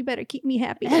 Zach, you better keep me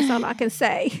happy. That's all I can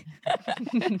say.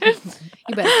 You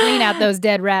better clean out those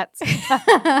dead rats.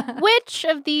 Which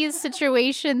of these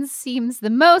situations seems the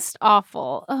most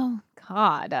awful? Oh,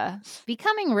 God.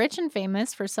 Becoming rich and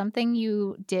famous for something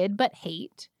you did but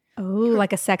hate. Oh,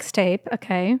 like a sex tape.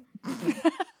 Okay.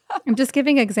 I'm just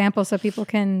giving examples so people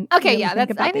can think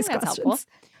about these questions. Helpful.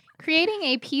 Creating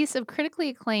a piece of critically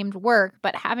acclaimed work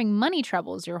but having money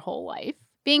troubles your whole life.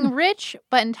 Being rich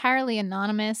but entirely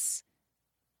anonymous.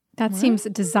 That seems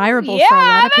desirable for a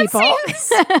lot of people.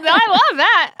 I love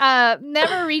that.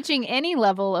 Never reaching any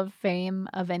level of fame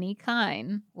of any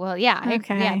kind. Well,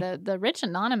 the rich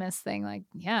anonymous thing, like,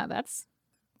 that's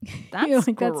like,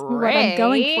 that's what I'm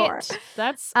going for.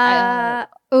 That's I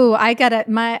got it.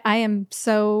 I am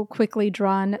so quickly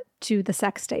drawn to the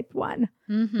sex tape one.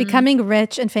 Becoming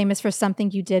rich and famous for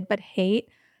something you did but hate.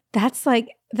 That's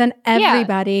like, then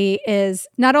everybody is,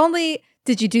 not only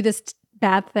did you do this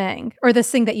bad thing or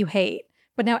this thing that you hate,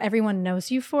 but now everyone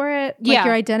knows you for it. Like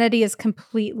your identity is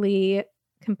completely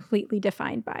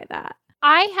defined by that.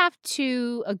 I have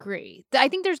to agree. I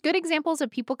think there's good examples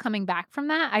of people coming back from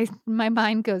that. My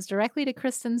mind goes directly to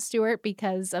Kristen Stewart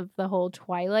because of the whole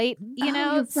Twilight,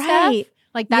 stuff. Right.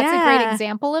 Like that's a great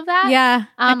example of that. Yeah.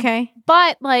 Okay.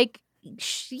 But like,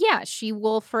 she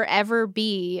will forever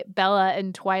be Bella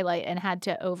in Twilight and had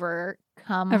to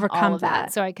overcome all of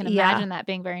that. So I can imagine that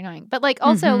being very annoying. But like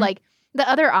also like the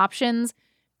other options,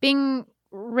 being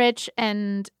rich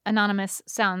and anonymous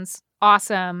sounds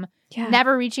awesome. Yeah.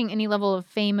 Never reaching any level of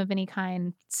fame of any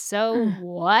kind. So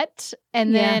what?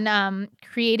 And then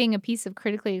creating a piece of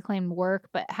critically acclaimed work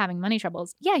but having money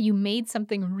troubles. Yeah, you made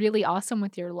something really awesome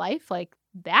with your life. Like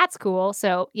that's cool.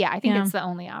 So I think it's the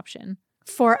only option.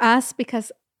 For us,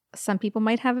 because some people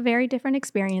might have a very different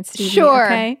experience, Stevie, sure.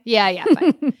 Okay? Yeah.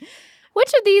 Fine.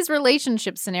 Which of these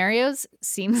relationship scenarios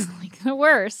seems like the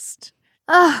worst?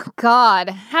 Oh, God.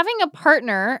 Having a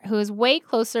partner who is way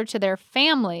closer to their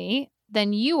family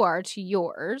than you are to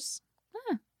yours.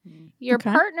 Your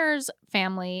partner's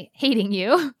family hating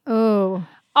you. Oh.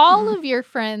 All of your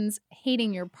friends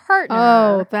hating your partner.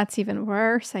 Oh, that's even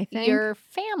worse, I think. Your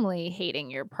family hating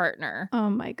your partner. Oh,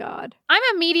 my God. I'm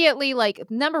immediately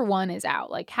like, number one is out.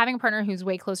 Like having a partner who's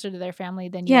way closer to their family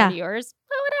than you are to yours.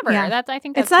 Well, whatever. Yeah. I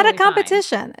think that's it's not totally a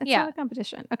competition. Fine. It's not a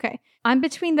competition. Okay. I'm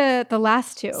between the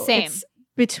last two. Same. It's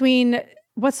between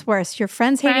what's worse, your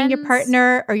friends hating your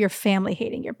partner or your family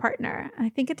hating your partner. I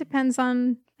think it depends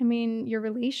on, your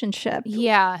relationship.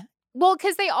 Yeah. Well,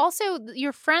 because they also,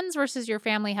 your friends versus your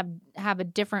family have a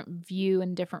different view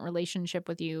and different relationship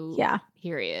with you. Yeah.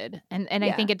 Period. And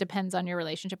I think it depends on your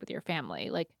relationship with your family.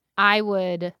 Like I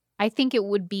think it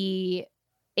would be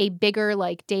a bigger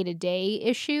like day-to-day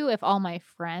issue if all my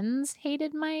friends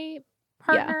hated my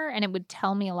partner, and it would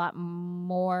tell me a lot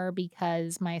more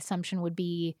because my assumption would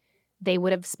be they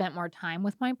would have spent more time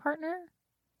with my partner.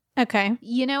 Okay.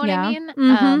 You know what I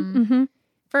mean?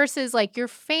 Versus like your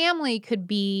family could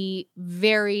be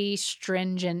very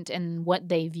stringent in what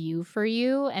they view for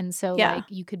you. And so like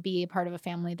you could be a part of a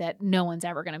family that no one's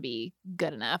ever going to be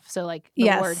good enough. So like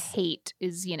the word hate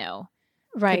is,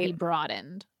 could be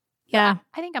broadened. Yeah.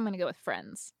 I think I'm going to go with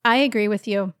friends. I agree with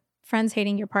you. Friends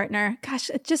hating your partner. Gosh,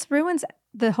 it just ruins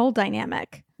the whole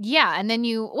dynamic. Yeah. And then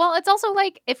it's also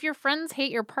like if your friends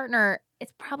hate your partner,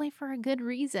 it's probably for a good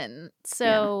reason.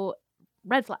 So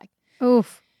red flag.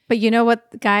 Oof. But you know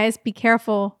what, guys? Be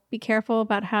careful. Be careful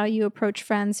about how you approach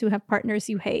friends who have partners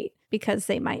you hate because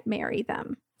they might marry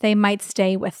them. They might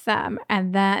stay with them.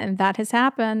 And that has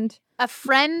happened. a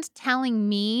friend telling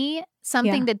me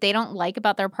something that they don't like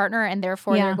about their partner and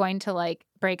therefore they're going to like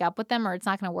break up with them or it's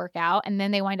not going to work out. And then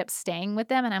they wind up staying with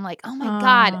them. And I'm like, oh my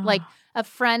God. Like a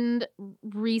friend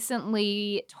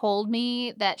recently told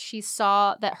me that she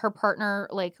saw that her partner,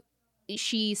 like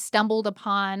she stumbled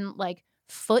upon like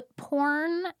foot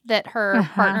porn that her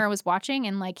partner was watching.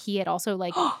 And like he had also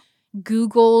like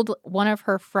Googled one of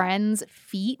her friends'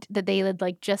 feet that they had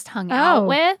like just hung out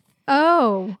with.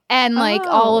 And like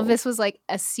all of this was like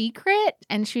a secret.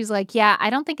 And she's like, yeah, I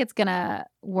don't think it's gonna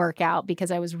work out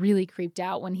because I was really creeped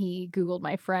out when he Googled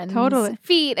my friend's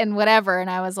feet and whatever. And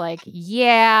I was like,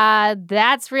 yeah,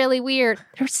 that's really weird.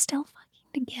 They're still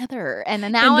fucking together. And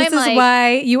then now this is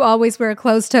why you always wear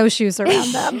closed-toe shoes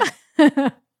around them.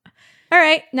 All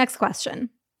right, next question.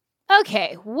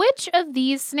 Okay, which of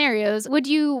these scenarios would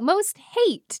you most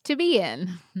hate to be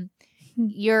in?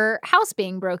 Your house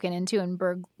being broken into and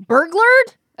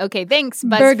burglared? Okay, thanks,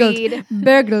 BuzzFeed.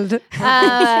 Burgled.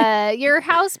 Your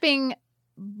house being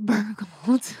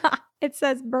burgled. It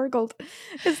says burgled.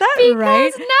 Is that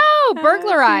right? No,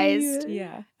 burglarized.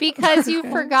 Yeah. Because you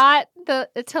forgot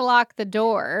to lock the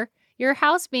door. Your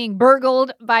house being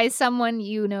burgled by someone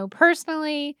you know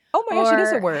personally. Oh my gosh, it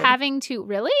is a word. Having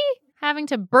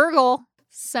to burgle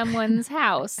someone's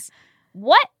house.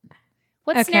 What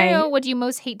scenario would you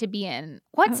most hate to be in?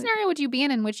 What scenario would you be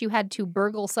in which you had to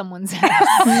burgle someone's house?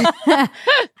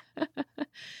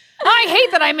 I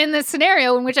hate that I'm in this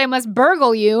scenario in which I must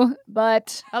burgle you,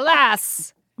 but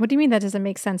alas. What do you mean that doesn't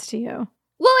make sense to you?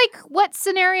 Well, like, what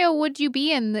scenario would you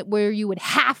be in where you would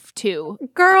have to?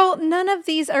 Girl, none of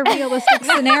these are realistic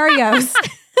scenarios.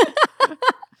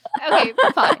 Okay,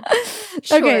 fine.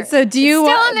 Sure. Okay, so do you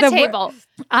want still on the table?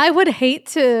 I would hate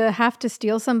to have to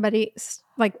steal somebody,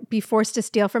 like be forced to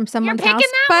steal from someone's house.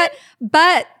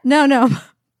 But no.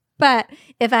 But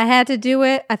if I had to do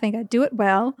it, I think I'd do it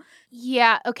well.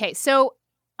 Yeah. Okay. So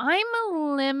I'm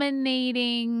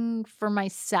eliminating for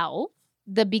myself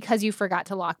because you forgot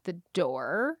to lock the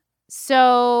door.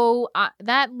 So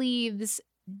that leaves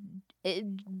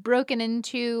broken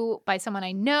into by someone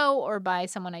I know or by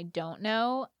someone I don't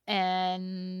know.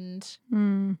 And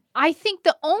I think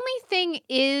the only thing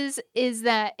is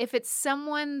that if it's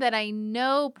someone that I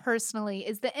know personally,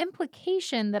 is the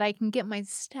implication that I can get my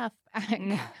stuff back.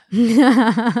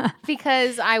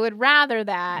 Because I would rather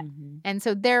that. Mm-hmm. And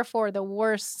so therefore the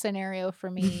worst scenario for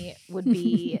me would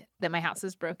be that my house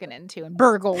is broken into and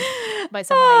burgled by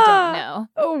someone I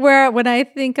don't know. When I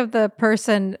think of the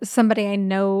person, somebody I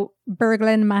know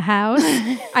burgling my house,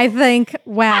 I think,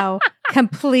 wow,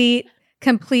 complete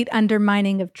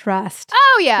undermining of trust.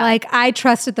 Oh, yeah. Like, I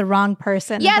trusted the wrong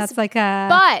person. Yes, that's like a...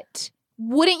 But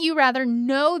wouldn't you rather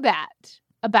know that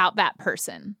about that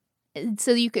person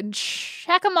so you can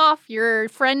check them off your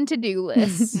friend to-do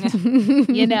list?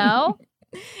 You know?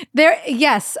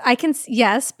 Yes,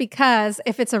 because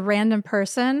if it's a random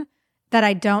person that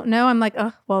I don't know, I'm like,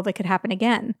 oh, well, that could happen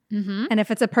again. Mm-hmm. And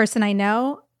if it's a person I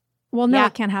know, well, no,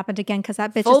 it can't happen again because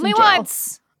that bitch is in jail.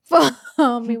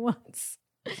 Fool me once.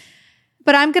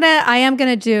 But I am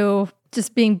gonna do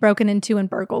just being broken into and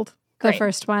burgled. The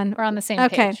first one. We're on the same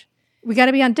page. Okay. We got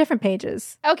to be on different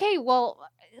pages. Okay, well,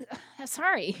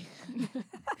 sorry.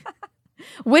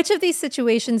 Which of these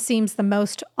situations seems the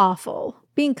most awful?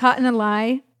 Being caught in a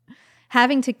lie,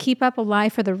 having to keep up a lie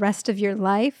for the rest of your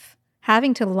life,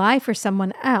 having to lie for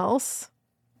someone else,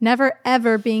 never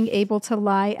ever being able to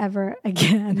lie ever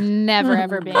again. Never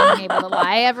ever being able to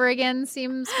lie ever again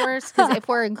seems worse. Because if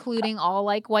we're including all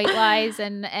like white lies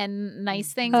and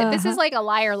nice things, if this is like a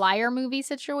liar movie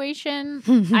situation,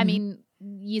 I mean,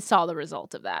 you saw the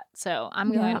result of that. So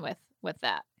I'm going with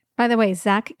that. By the way,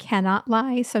 Zach cannot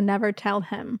lie, so never tell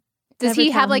him. Does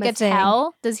he have like a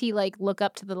tell? Does he like look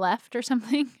up to the left or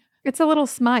something? It's a little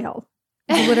smile.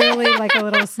 It's literally like a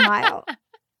little smile.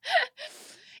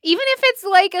 Even if it's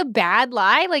like a bad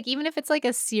lie, like even if it's like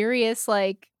a serious,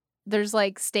 like there's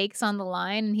like stakes on the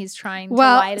line and he's trying to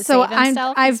lie to save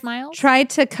himself, I've tried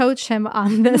to coach him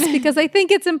on this because I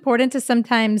think it's important to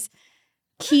sometimes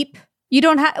you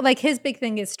don't have, like his big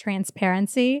thing is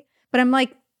transparency, but I'm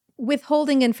like,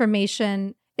 withholding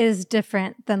information is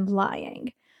different than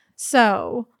lying.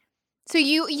 So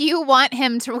you want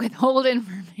him to withhold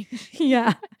information?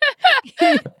 Yeah,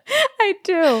 I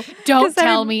do. Don't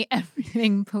tell me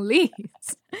everything, please.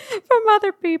 From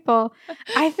other people.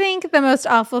 I think the most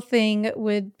awful thing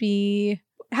would be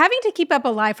having to keep up a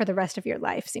lie for the rest of your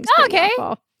life. Seems pretty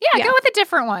awful. Yeah, go with a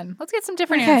different one. Let's get some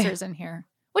different answers in here.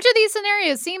 Which of these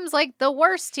scenarios seems like the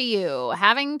worst to you?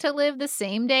 Having to live the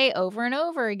same day over and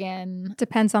over again.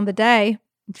 Depends on the day.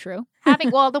 True.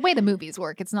 The way the movies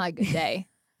work, it's not a good day.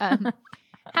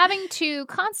 Having to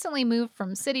constantly move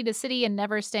from city to city and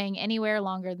never staying anywhere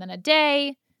longer than a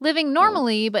day. Living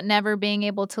normally, but never being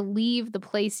able to leave the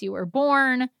place you were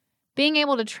born. Being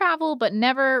able to travel, but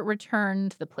never return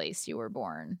to the place you were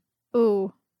born.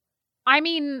 Ooh. I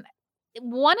mean,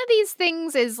 one of these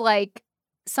things is like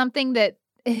something that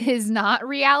is not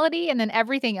reality, and then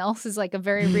everything else is like a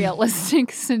very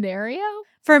realistic scenario.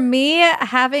 For me,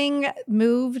 having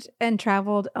moved and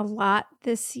traveled a lot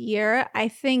this year, I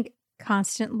think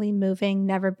constantly moving,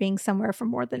 never being somewhere for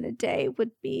more than a day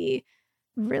would be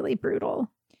really brutal.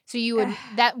 So you would,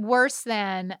 that worse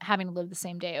than having to live the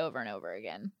same day over and over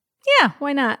again. Yeah,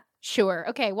 why not? Sure.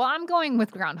 Okay, well, I'm going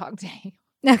with Groundhog Day.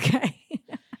 Okay.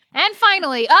 And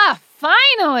finally, God.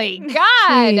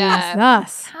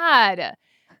 Jesus. God.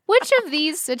 Which of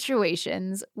these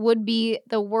situations would be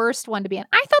the worst one to be in?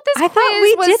 I thought this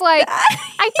quiz was like, I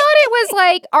thought it was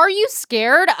like, are you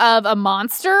scared of a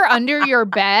monster under your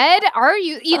bed? Are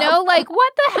you, like,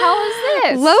 what the hell is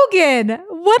this? Logan,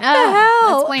 what the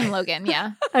hell? Let's blame Logan,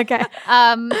 yeah. Okay.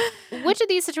 Which of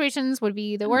these situations would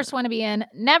be the worst one to be in?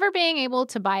 Never being able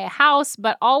to buy a house,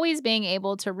 but always being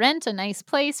able to rent a nice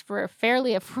place for a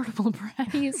fairly affordable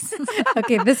price.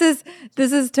 Okay, this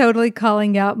is totally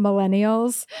calling out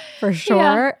millennials for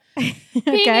sure. Yeah.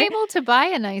 Being able to buy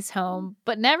a nice home,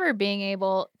 but never being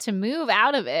able to move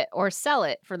out of it or sell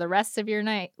it for the rest of your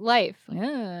life.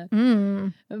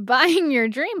 Buying your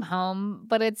dream home,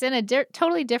 but it's in a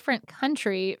totally different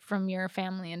country from your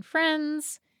family and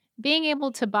friends. Being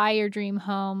able to buy your dream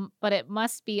home, but it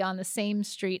must be on the same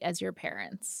street as your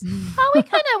parents. We've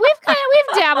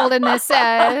dabbled in this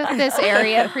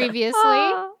area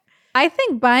previously. I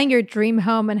think buying your dream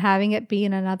home and having it be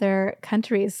in another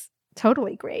country is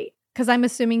totally great, because I'm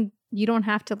assuming you don't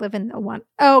have to live in the one.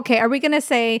 Oh, okay. Are we going to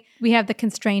say we have the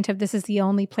constraint of this is the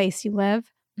only place you live?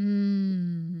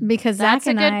 Because that's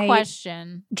Zach and a good I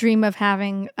question. Dream of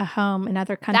having a home in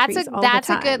other countries all the time. That's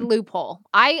a good loophole.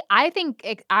 I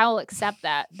think I'll accept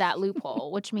that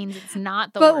loophole, which means it's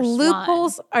not the worst one. But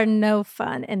loopholes are no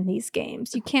fun in these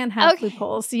games. You can't have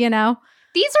loopholes, These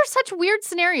are such weird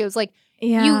scenarios. Like,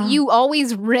 you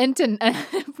always rent a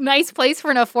nice place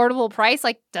for an affordable price.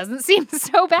 Like, doesn't seem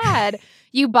so bad.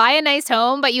 You buy a nice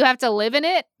home, but you have to live in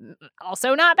it.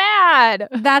 Also not bad.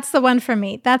 That's the one for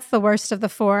me. That's the worst of the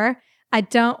four. I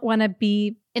don't want to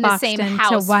be in the same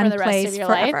house one for the rest place of your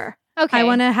forever. Life. Okay. I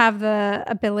want to have the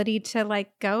ability to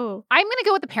go. I'm going to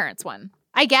go with the parents one.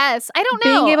 I guess. I don't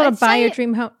know. Being able to buy your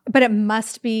dream home, but it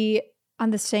must be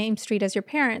on the same street as your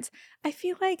parents. I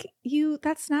feel like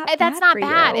that's not bad. That's not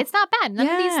bad. You. It's not bad. None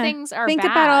of these things are Think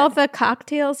bad. about all the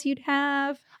cocktails you'd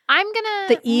have.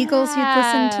 The Eagles you'd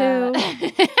listen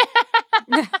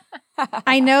to.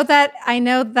 I know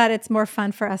that it's more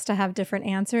fun for us to have different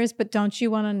answers, but don't you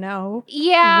want to know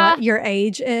what your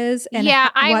age is? And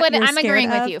I'm agreeing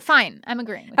with you. Fine. I'm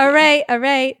agreeing with you. All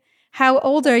right. How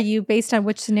old are you based on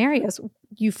which scenarios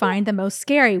you find the most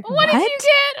scary? What did you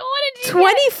get?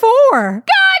 24. God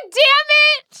damn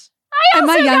it. Am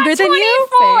I younger than you?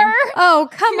 Oh,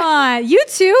 come on. You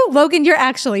too? Logan, you're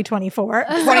actually 24.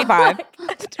 25.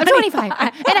 I'm 25 and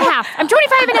a half. I'm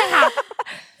 25 and a half.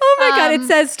 Oh my God. It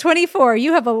says 24.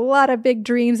 You have a lot of big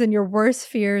dreams and your worst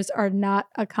fears are not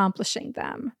accomplishing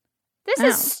them. This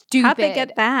is stupid. How'd they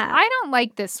get that? I don't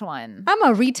like this one. I'm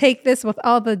going to retake this with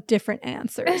all the different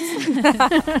answers.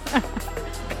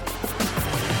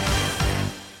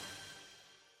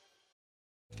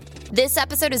 This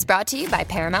episode is brought to you by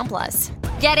Paramount Plus.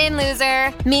 Get in,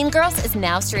 loser! Mean Girls is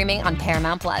now streaming on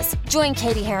Paramount Plus. Join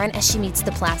Katie Heron as she meets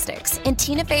the plastics in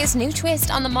Tina Fey's new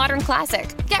twist on the modern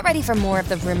classic. Get ready for more of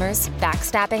the rumors,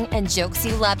 backstabbing, and jokes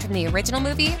you loved from the original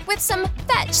movie with some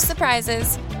fetch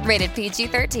surprises. Rated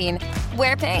PG-13.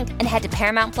 Wear pink and head to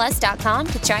ParamountPlus.com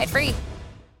to try it free.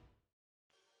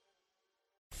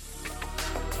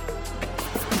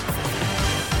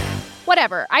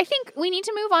 Whatever. I think we need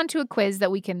to move on to a quiz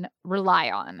that we can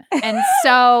rely on. And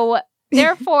so,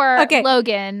 therefore,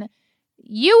 Logan,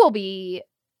 you will be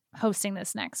hosting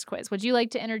this next quiz. Would you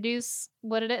like to introduce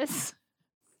what it is?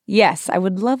 Yes, I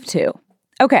would love to.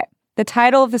 Okay. The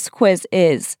title of this quiz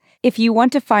is, if you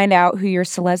want to find out who your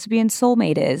Celesbian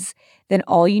soulmate is, then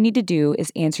all you need to do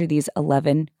is answer these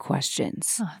 11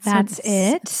 questions. Oh, that's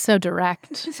it? So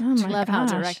direct. Oh my I love how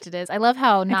direct it is. I love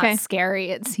how not scary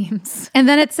it seems. And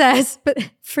then it says, but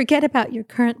forget about your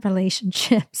current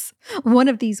relationships. One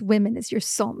of these women is your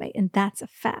soulmate, and that's a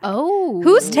fact. Oh.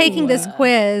 Who's taking this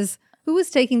quiz who is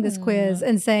taking this quiz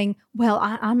and saying, well,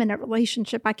 I'm in a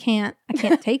relationship. I can't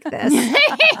take this.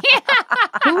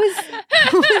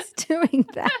 Who is doing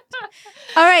that?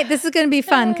 All right, this is going to be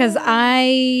fun because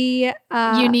you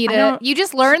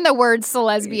just learned the word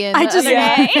Celesbian. I just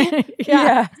day.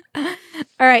 Yeah. All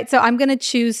right, so I'm going to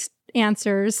choose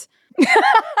answers.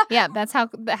 Yeah, that's how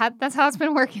it's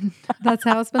been working. That's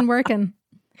how it's been working.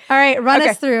 All right, run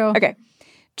us through. Okay.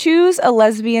 Choose a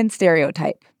lesbian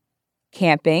stereotype.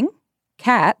 Camping,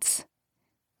 cats,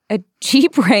 a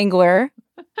Jeep Wrangler,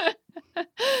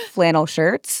 flannel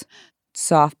shirts,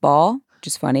 softball, which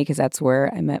is funny because that's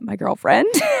where I met my girlfriend.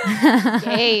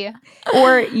 Yay.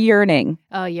 Or yearning.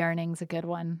 Oh, yearning's a good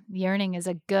one. Yearning is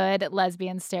a good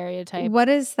lesbian stereotype. What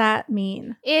does that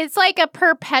mean? It's like a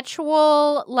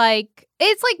perpetual,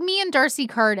 it's like me and Darcy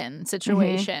Carden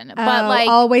situation. Mm-hmm. But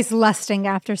always lusting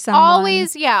after someone.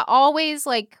 Always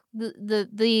like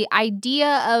the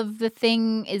idea of the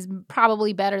thing is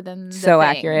probably better than the so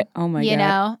thing. Accurate. Oh my God. You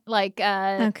know?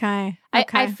 Okay.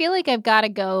 I feel like I've got to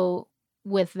go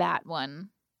with that one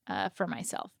for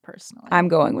myself personally. I'm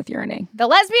going with yearning. The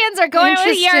lesbians are going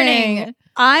with yearning.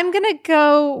 I'm going to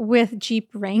go with Jeep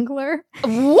Wrangler.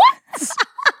 What?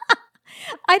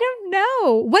 I don't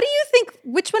know. What do you think?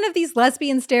 Which one of these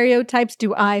lesbian stereotypes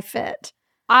do I fit?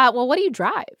 Well, what do you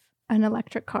drive? An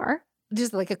electric car.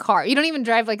 Just like a car. You don't even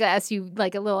drive like a SUV,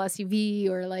 like a little SUV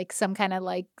or like some kind of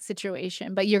like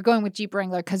situation. But you're going with Jeep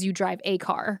Wrangler because you drive a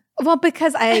car. Well,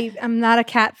 because I'm not a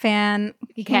cat fan.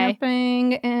 Okay.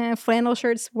 Camping, flannel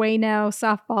shirts, way no.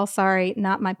 Softball, sorry,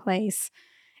 not my place.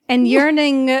 And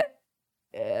yearning.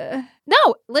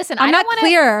 No, listen, I'm not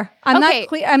clear.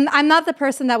 I'm not the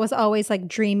person that was always like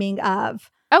dreaming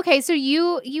of. Okay, so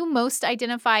you most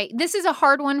identify. This is a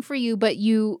hard one for you, but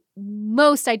you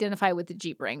most identify with the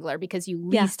Jeep Wrangler because you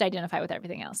least identify with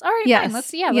everything else. All right, fine. Let's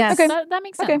see. Yeah, okay. That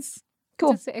makes sense.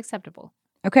 Cool. It's acceptable.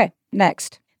 Okay,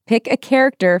 next. Pick a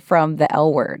character from the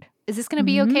L Word. Is this going to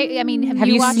be okay? I mean, have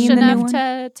you you watched seen the new enough one?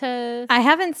 to? I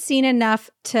haven't seen enough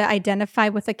to identify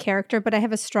with a character, but I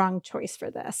have a strong choice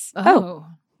for this. Oh.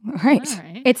 All right.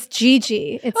 It's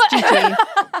Gigi. It's Gigi. She hasn't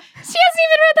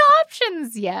even read the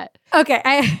options yet. Okay,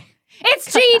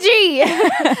 it's Gigi.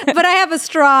 But I have a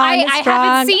strong. I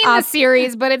haven't seen the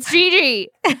series, but it's Gigi.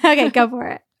 Okay, go for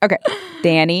it. Okay,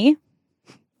 Danny,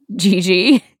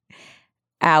 Gigi,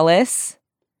 Alice,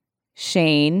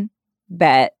 Shane,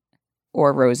 Bet,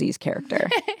 or Rosie's character.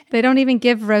 They don't even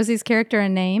give Rosie's character a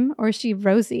name, or is she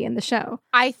Rosie in the show?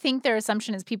 I think their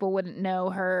assumption is people wouldn't know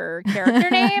her character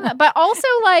name, but also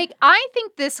I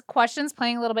think this question's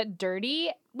playing a little bit dirty.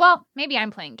 Well, maybe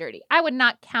I'm playing dirty. I would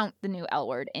not count the new L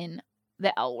Word in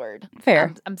the L Word.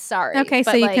 Fair. I'm sorry. Okay,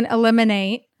 so you can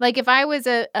eliminate. Like if I was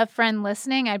a friend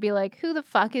listening, I'd be like, who the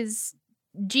fuck is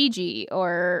Gigi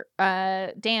or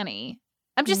Danny?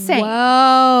 I'm just saying.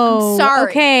 Whoa. I'm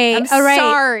sorry. Okay. I'm all right.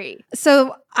 sorry.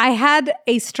 So I had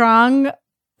a strong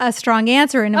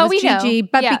answer, and it was Gigi,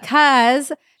 but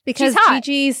because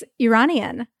Gigi's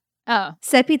Iranian. Oh.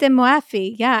 Sepi de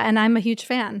Moafi. Yeah, and I'm a huge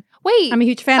fan. Wait. I'm a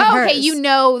huge fan of hers. Okay, you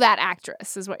know that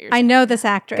actress is what you're saying. I know this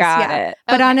actress. Got it.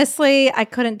 But honestly, I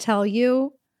couldn't tell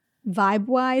you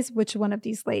vibe-wise which one of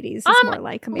these ladies is more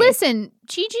like me. Listen,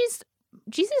 Gigi's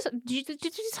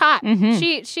hot.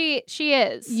 Mm-hmm. She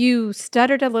is. You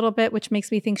stuttered a little bit, which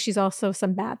makes me think she's also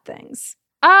some bad things.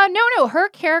 No. Her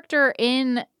character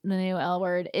in the new L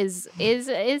Word is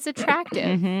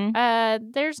attractive.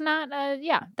 Mm-hmm. There's not.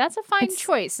 That's a fine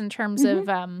choice in terms of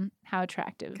how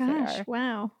attractive they are.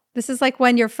 Wow. This is like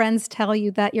when your friends tell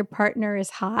you that your partner is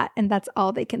hot and that's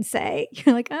all they can say.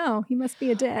 You're like, oh, he must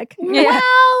be a dick. Well,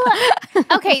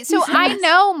 okay, so I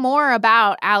know more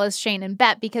about Alice, Shane, and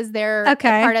Bet because they're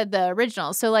part of the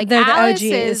original. So like they're Alice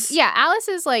the OGs. Alice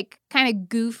is like kind of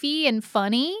goofy and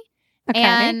funny. Okay.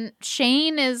 And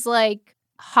Shane is like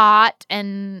hot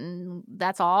and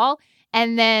that's all.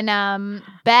 And then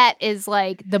Bet is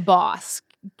like the boss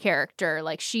character.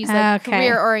 Like she's like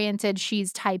career oriented.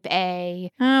 She's type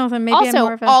A. Oh, then maybe also I'm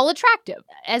more of all attractive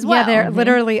as well. Yeah, they're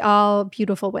literally all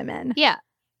beautiful women. Yeah.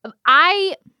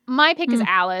 My pick is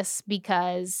Alice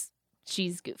because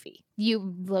she's goofy.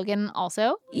 You, Logan,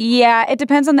 also? Yeah, it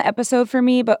depends on the episode for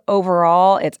me, but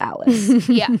overall, it's Alice.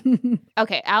 Yeah.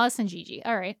 Okay, Alice and Gigi.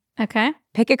 All right. Okay.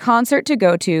 Pick a concert to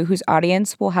go to whose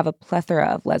audience will have a plethora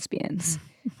of lesbians.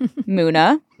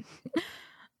 Muna,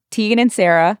 Tegan and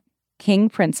Sarah, King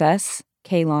Princess,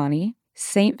 Kaylani,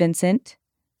 St. Vincent,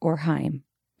 or Haim.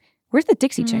 Where's the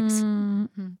Dixie Chicks?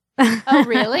 Mm-hmm. Oh,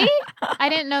 really? I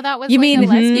didn't know that was a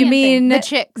lesbian thing. The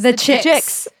Chicks. The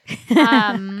Chicks.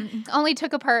 Only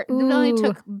took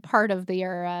part of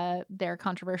their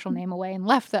controversial name away and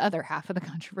left the other half of the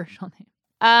controversial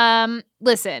name.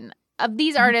 Listen, of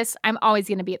these artists, I'm always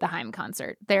going to be at the Haim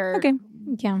concert. They're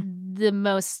the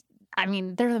most,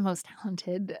 they're the most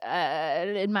talented,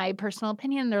 in my personal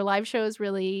opinion. Their live show is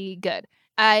really good.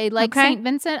 I like St.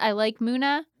 Vincent. I like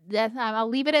Muna. I'll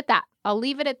leave it at that.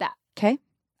 Okay.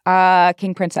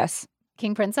 King Princess.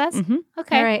 King Princess? Mm-hmm.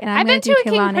 Okay. All right, and I've been to a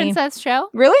King Princess show.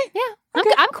 Really? Yeah. Okay.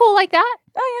 I'm cool like that.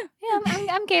 Oh, yeah.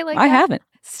 Yeah, I'm gay like that. I haven't.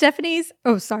 Stevie's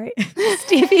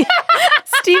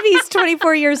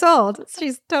 24 years old.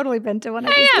 She's totally been to one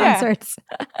of these concerts.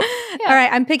 All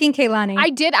right, I'm picking Kehlani.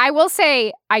 I will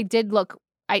say, I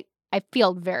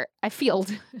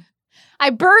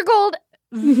burgled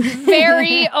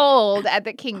very old at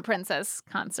the King Princess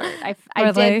concert.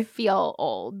 I did feel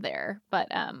old there, but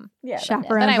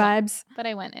chaperone vibes. But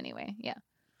I went anyway. Yeah.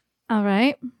 All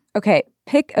right. Okay,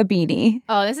 pick a beanie.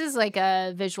 Oh, this is like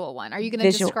a visual one. Are you going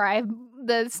to describe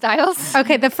the styles?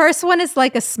 Okay, the first one is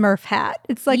like a Smurf hat.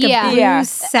 It's like a blue,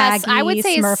 saggy I would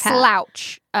say Smurf hat.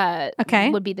 slouch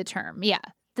would be the term. Yeah.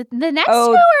 The next two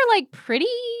are like pretty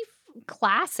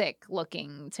classic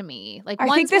looking to me. Like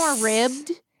one's more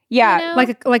ribbed. Yeah. You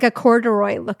know? Like a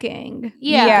corduroy looking.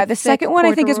 Yeah, the second one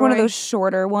I think is one of those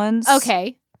shorter ones.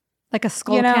 Okay. Like a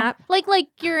skull cap. Like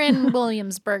you're in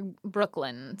Williamsburg,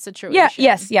 Brooklyn situation.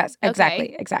 Yeah, yes.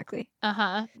 Okay. Exactly.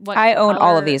 Uh-huh. I own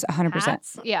all of these 100%.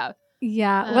 Hats? Yeah.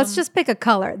 Yeah, let's just pick a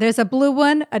color. There's a blue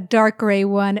one, a dark gray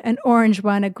one, an orange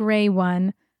one, a gray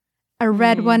one, a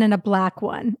red one, and a black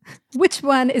one. Which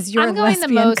one is your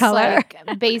lesbian color?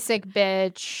 Like basic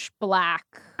bitch, black.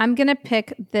 I'm going to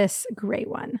pick this gray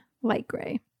one, light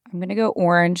gray. I'm going to go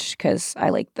orange because I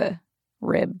like the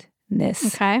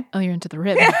ribbedness. Okay. Oh, you're into the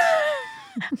rib.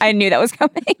 I knew that was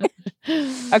coming.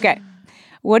 Okay.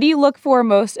 What do you look for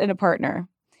most in a partner?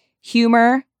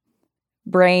 Humor,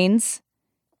 brains,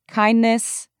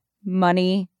 kindness,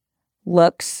 money,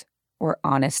 looks, or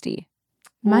honesty?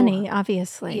 Money,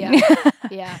 obviously. Yeah.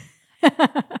 Yeah.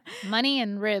 Money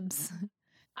and ribs.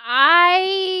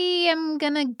 I am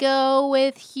going to go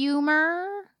with humor.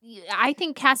 I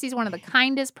think Cassie's one of the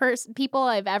kindest people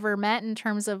I've ever met in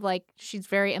terms of like she's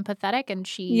very empathetic and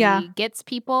she gets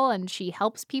people and she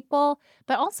helps people,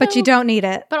 but you don't need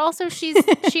it. But also she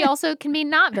also can be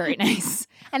not very nice.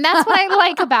 And that's what I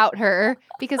like about her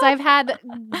because I've had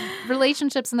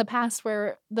relationships in the past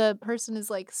where the person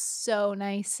is like so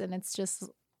nice and it's just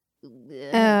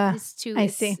it's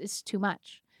too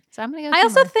much. So I'm going to go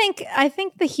humor. I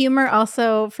think the humor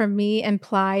also for me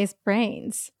implies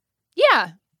brains.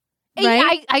 Yeah.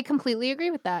 Right? I completely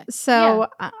agree with that. So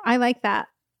I like that.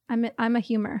 I'm a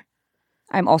humor.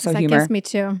 I'm also humor. That gives me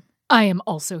two. I am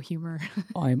also humor.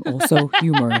 I'm also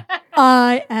humor.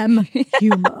 I am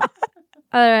humor.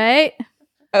 All right.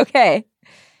 Okay.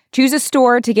 Choose a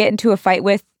store to get into a fight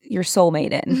with your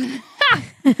soulmate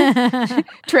in.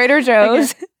 Trader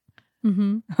Joe's,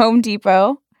 Home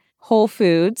Depot, Whole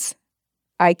Foods,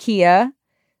 IKEA,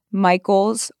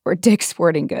 Michael's, or Dick's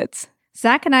Sporting Goods.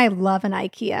 Zach and I love an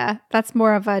IKEA. That's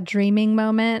more of a dreaming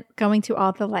moment, going to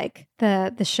all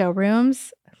the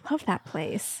showrooms. I love that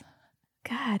place.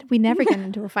 God, we never get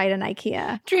into a fight in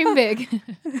IKEA. Dream big.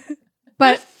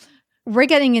 But we're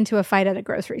getting into a fight at a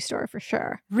grocery store for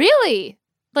sure. Really?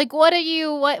 Like what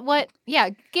yeah,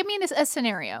 give me a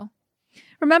scenario.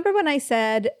 Remember when I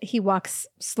said he walks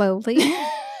slowly?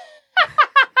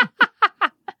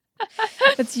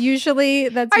 That's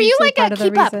usually Are you like part a of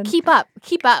the reason. keep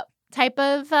up type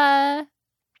of I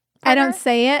don't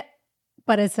say it,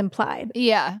 but it's implied.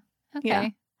 Yeah. Okay. Yeah.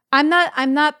 I'm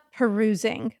not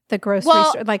perusing the grocery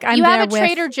store. Like I'm you there have a with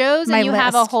Trader Joe's and you list.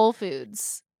 have a Whole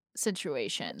Foods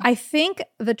situation. I think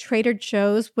the Trader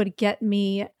Joe's would get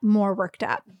me more worked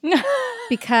up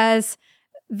because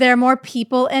there are more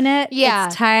people in it. Yeah.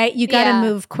 It's tight. You got to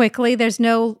move quickly. There's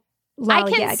no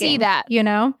lollygagging. I can see that. You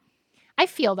know? I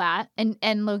feel that.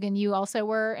 And Logan, you also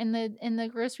were in the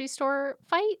grocery store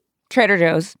fight? Trader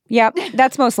Joe's. Yep,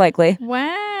 that's most likely.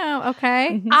 Wow.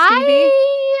 Okay.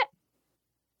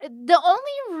 The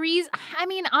only reason,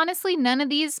 honestly, none of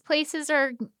these places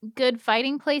are good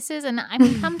fighting places. And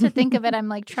come to think of it, I'm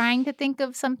like trying to think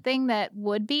of something that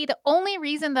would be. The only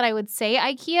reason that I would say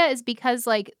IKEA is because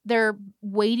like there are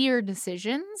weightier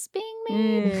decisions being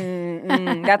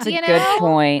made. That's a good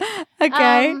point.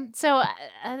 Okay.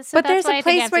 But there's a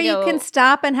place where you can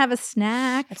stop and have a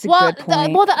snack. That's a good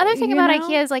point. The other thing about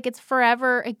IKEA is like it's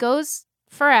forever. It goes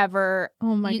forever.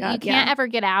 Oh my God. You can't ever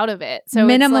get out of it. So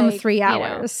minimum it's like, 3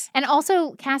 hours. And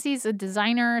also Cassie's a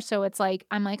designer. So it's like,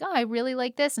 I'm like, oh, I really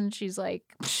like this. And she's like,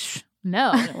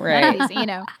 no. Right.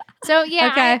 So yeah,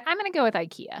 Okay. I'm going to go with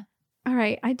IKEA. All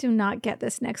right. I do not get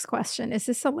this next question. Is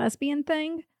this a lesbian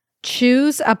thing?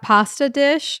 Choose a pasta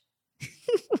dish.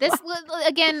 This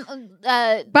again,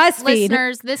 BuzzFeed.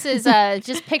 listeners, this is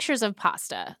just pictures of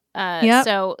pasta. Yep.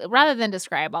 So rather than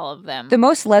describe all of them, The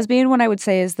most lesbian one I would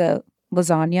say is the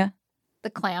lasagna. the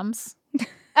clams.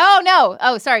 Oh no!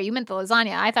 Oh, sorry, you meant the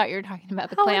lasagna. I thought you were talking about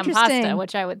the Oh, clam interesting. pasta,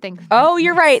 which I would think. Oh,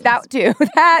 you're right. That too.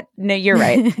 No, you're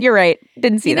right. You're right.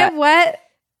 Didn't see You that. know what,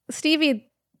 Stevie?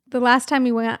 The last time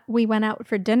we went out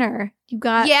for dinner, you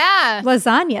got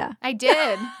lasagna. I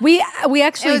did. We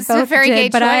actually It was both a very gay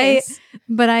did, choice.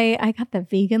 but I got the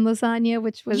vegan lasagna,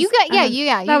 which was You got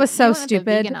that was so you went with the stupid.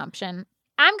 vegan option.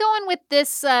 I'm going with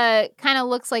this. Kind of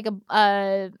looks like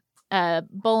a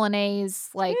bolognese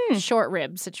short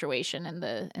rib situation in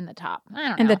the top. I don't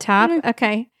know. In the top,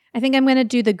 okay. I think I'm gonna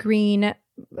do the green,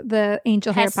 the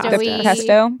angel hair pasta,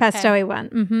 The pesto-y one.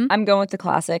 Mm-hmm. I'm going with the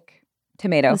classic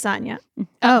tomato Lasagna.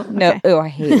 Oh no! okay. Oh, I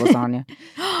hate lasagna.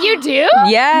 You do?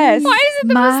 Yes. Why is it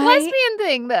the most lesbian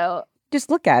thing though? Just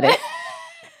look at it.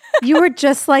 You were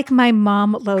just like my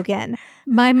mom, Logan.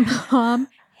 My mom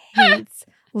hates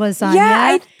lasagna,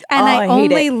 I hate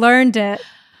only it. learned it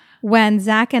when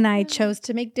Zach and I chose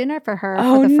to make dinner for her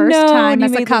Oh, for the first no, time and you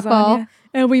as a made couple. lasagna.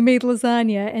 And we made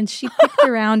lasagna, and she picked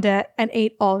around it and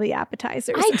ate all the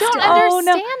appetizers. I don't instead.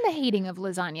 understand the hating of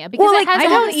lasagna because Well, it has I all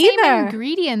don't the same either.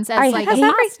 ingredients as I like hate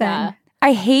pasta. everything.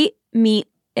 I hate meat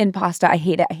in pasta. I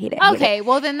hate it. I hate it. I hate Okay, it.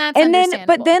 well then that's And then,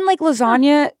 understandable. but then like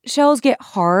lasagna shells get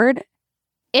hard.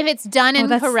 if it's done Oh,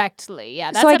 that's- incorrectly,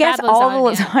 that's So I a guess bad all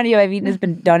the lasagna. lasagna I've eaten has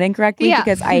been done incorrectly Yeah.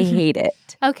 because I hate it.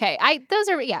 Okay, I think that's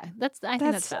valid.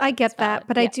 I get That's that, valid.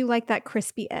 but I Yeah. do like that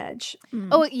crispy edge.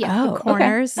 Oh yeah. Oh,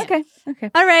 corners. Okay.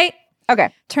 Okay. All right.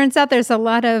 Okay. Turns out there's a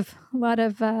lot of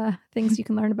things you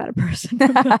can learn about a person.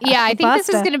 Yeah, I think this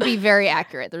is Pasta. going to be very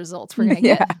accurate. The results we're going to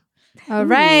get. All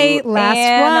right, Ooh, last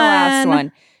and one. the last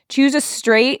one. Choose a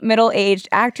straight middle-aged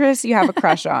actress you have a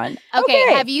crush on.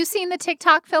 Okay, have you seen the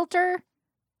TikTok filter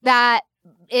that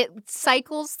it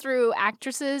cycles through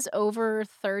actresses over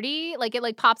 30? Like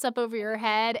it pops up over your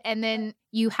head and then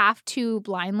you have to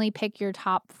blindly pick your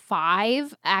top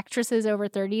 5 actresses over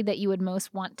 30 that you would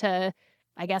most want to,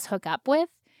 I guess, hook up with.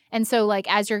 And so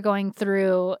as you're going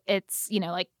through, it's,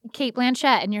 like Cate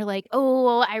Blanchett and you're like,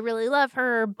 oh, I really love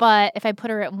her. But if I put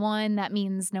her at 1, that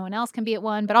means no one else can be at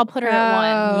 1, but I'll put her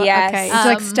at 1. Yes. Okay. It's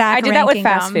like stack I did that with ranking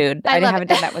fast them. food. I I love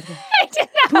haven't it. done that with I did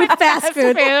that With fast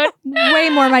food. Way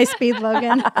more my speed,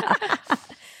 Logan.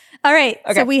 All right.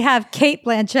 Okay. So we have Cate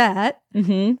Blanchett.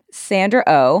 Sandra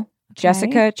Oh,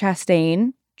 Jessica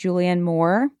Chastain, Julianne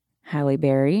Moore, Halle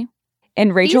Berry,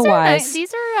 and Rachel Weisz.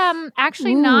 These are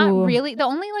actually not Ooh. really. The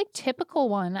only typical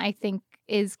one I think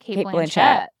is Cate Kate Blanchett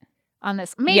Blanchett. on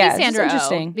this. Maybe Yeah, this is Sandra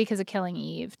interesting. Oh because of Killing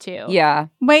Eve too. Yeah.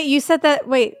 Wait, you said that.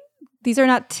 Wait, these are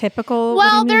not typical. What do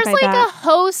Well, you mean there's by a that?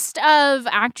 host of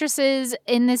actresses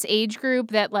in this age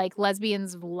group that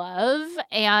lesbians love,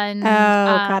 and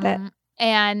got it.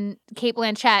 And Cate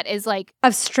Blanchett is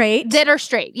of straight. that are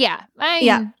straight. Yeah,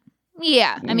 yeah.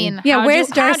 I mean, Yeah, where's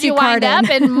how'd Darcy you wind Carden?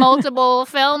 up in multiple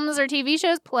films or TV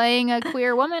shows playing a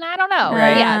queer woman? I don't know.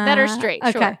 Right. Yeah, that are straight.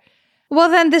 Okay. Sure. Well,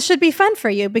 then this should be fun for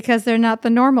you because they're not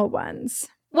the normal ones.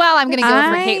 Well, I'm going to go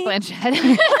for I- Cate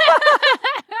Blanchett.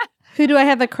 Who do I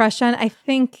have a crush on? I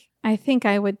think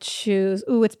I would choose.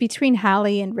 Ooh, it's between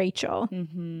Hallie and Rachel.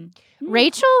 Mm-hmm.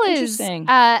 Rachel is. Interesting.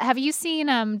 Have you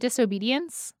seen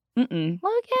Disobedience? Mm-mm.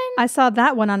 Logan? I saw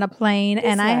that one on a plane,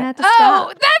 and I that? had to Oh, stop.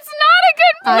 that's not a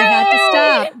good I had to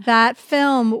movie. stop. That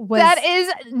film was That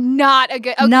is not a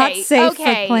good. Okay, not safe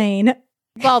okay. for plane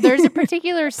Well, there's a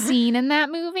particular scene in that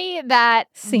movie that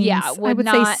scenes. yeah I would would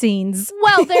not. say scenes.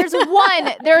 Well, there's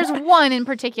one. There's one in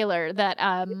particular that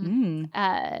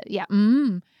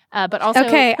but also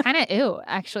Okay. kind of ew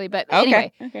actually. But Okay.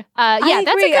 anyway, Okay. yeah, I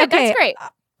that's agree. a good. Okay. That's great.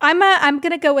 I'm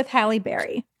gonna go with Halle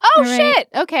Berry. Oh All right. shit!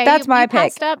 Okay, That's my you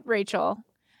passed pick. up Rachel.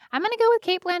 I'm gonna go with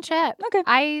Cate Blanchett. Okay.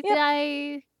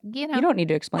 I You don't need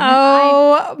to explain.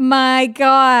 Oh my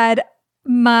God.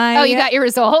 Oh, you got your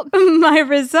result. my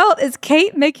result is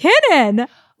Kate McKinnon.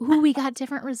 Ooh, we got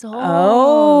different results.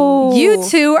 Oh. You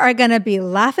two are gonna be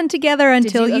laughing together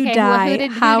until you- you okay, die.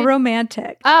 who How did-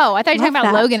 romantic. Oh, I thought you were talking Love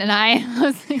about that. Logan and I. I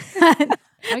was like,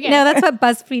 okay. No, that's what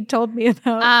BuzzFeed told me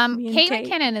about. me and Kate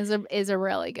McKinnon is a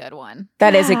really good one.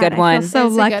 That is a God, good I one. feel so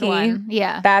It's a lucky. good one.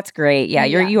 Yeah. That's great. Yeah,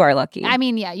 you are lucky. I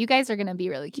mean, yeah, you guys are gonna be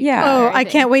really cute. Yeah. together, Oh, I think.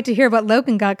 can't wait to hear what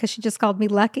Logan got because she just called me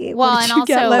lucky. Well, What did and you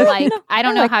get, also Logan? I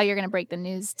don't know how you're gonna break the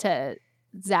news to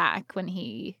Zach when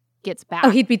he gets back. Oh,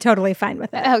 he'd be totally fine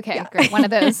with it. Okay, Yeah. great. One of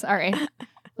those. All right.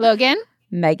 Logan?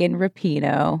 Megan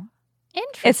Rapinoe.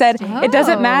 Interesting. It said, it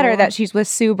doesn't matter Oh. that she's with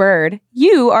Sue Bird.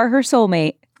 You are her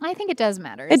soulmate. I think it does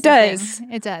matter. It is the does.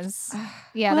 thing. It does.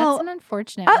 Yeah, Well, that's an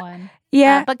unfortunate one.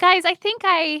 Yeah. But guys, I think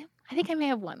I may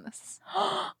have won this.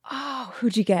 Oh,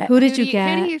 Who'd you get? Who did you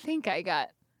get? Who do you think I got?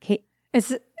 Kate.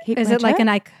 Is Kate it like an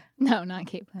icon? No, not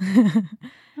Kate Blanchett.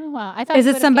 Oh, wow. I thought Is you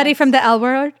it would've somebody guessed. from the L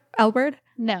Word?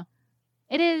 No.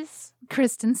 It is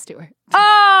Kristen Stewart.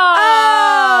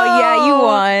 Oh, yeah, you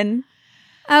won.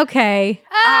 Okay.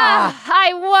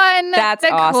 I won That's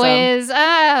the awesome. quiz.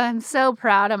 I'm so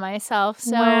proud of myself.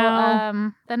 So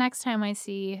Wow. the next time I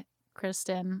see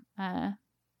Kristen, I'll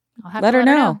have Let to her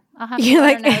know. I'll have to You're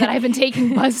let her like- know that I've been taking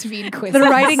BuzzFeed quizzes. The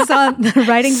writing's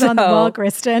on the So- wall,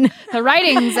 Kristen. The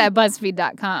writing's at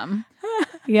BuzzFeed.com.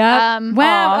 Yeah.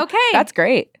 Wow. Aw, Okay. That's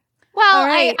great. Well, All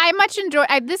right. I much enjoy.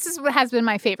 This is what has been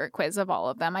my favorite quiz of all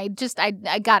of them. I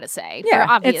gotta say, Yeah,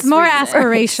 for obvious it's more reasons.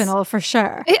 aspirational for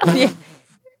sure.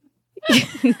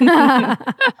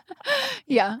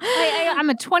 Yeah, I'm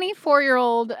a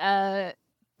 24-year-old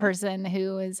person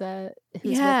who is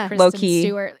who's Yeah. with Kristen Low-key.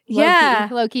 Stewart. Yeah.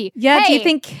 Low key. Yeah. Hey, Do you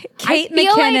think Kate I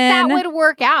feel McKinnon? like that would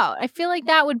work out. I feel like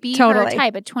that would be her Totally.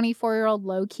 type, a 24-year-old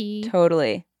low-key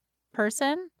Totally.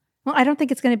 person. Well, I don't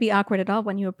think it's going to be awkward at all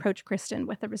when you approach Kristen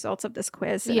with the results of this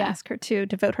quiz and Yeah. ask her to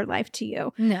devote her life to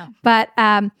you. No. But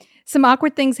some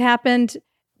awkward things happened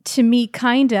to me,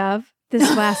 kind of,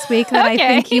 this last week that I Okay.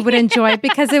 think you would enjoy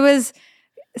because it was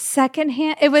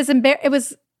secondhand. It was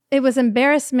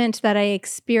embarrassment that I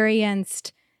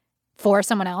experienced For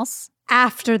someone else.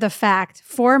 after the fact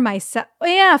for myself.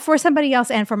 Yeah, for somebody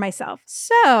else and for myself.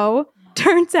 So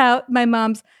turns out my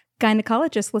mom's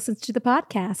gynecologist listens to the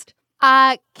podcast.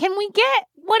 Can we get,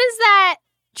 what does that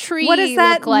tree What does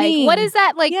that look like? mean? What is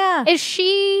that like? Yeah. Is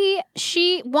she's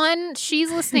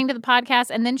listening to the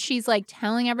podcast and then she's like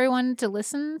telling everyone to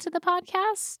listen to the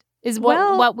podcast? Is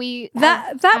what we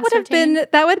that would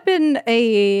have been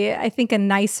a, I think, a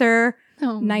nicer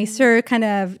kind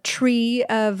of tree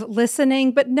of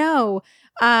listening, but no.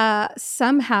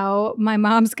 Somehow my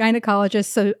mom's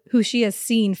gynecologist, who she has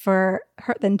seen for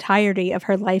the entirety of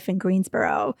her life in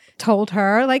Greensboro, told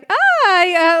her like,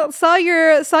 I saw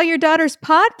your daughter's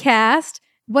podcast.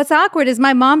 What's awkward is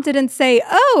my mom didn't say,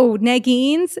 "Oh,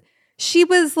 Negines." She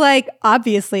was like,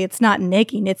 obviously it's not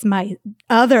Negin, it's my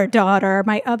other daughter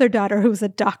who's a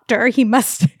doctor. He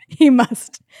must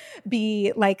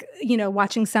be like,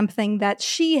 watching something that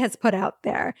she has put out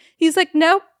there. He's like,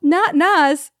 nope, not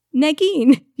Naz.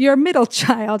 Negin, your middle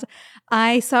child.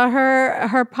 I saw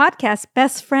her podcast,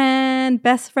 best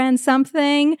friend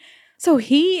something. So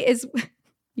he is,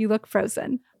 you look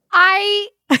frozen. I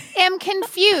am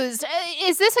confused.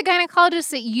 Is this a gynecologist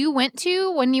that you went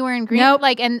to when you were in Green? Nope.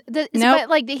 Like, and Nope.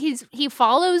 but he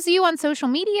follows you on social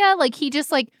media. Like he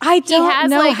just like I don't has,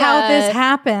 know like, how this a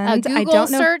happened. Google I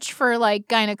don't know. search for like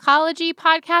gynecology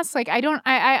podcasts. Like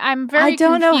I'm very. I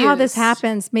don't know how this confused.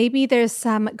 happens. Maybe there's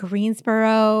some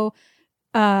Greensboro,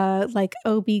 like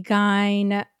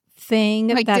OB-GYN thing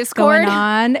Like that's Discord? going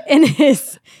on in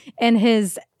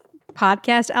his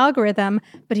podcast algorithm,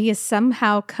 but he has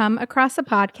somehow come across a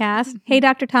podcast. Hey,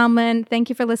 Dr. Tomlin, thank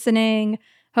you for listening.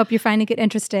 Hope you're finding it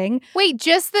interesting. Wait,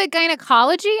 just the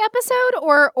gynecology episode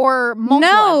or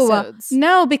multiple episodes?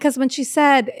 No, because when she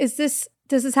said,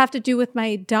 does this have to do with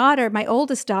my daughter, my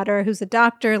oldest daughter, who's a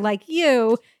doctor like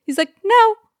you? He's like,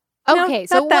 no. Okay,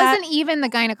 so not it that. wasn't even the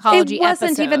gynecology It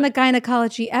wasn't episode. even the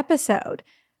gynecology episode.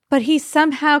 But he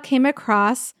somehow came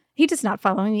across, he does not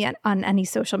follow me on any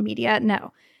social media,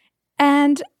 no.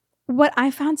 And what I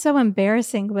found so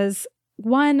embarrassing was,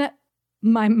 one,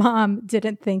 my mom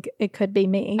didn't think it could be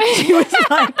me.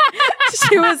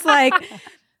 She was like,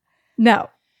 no.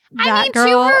 I mean, girl,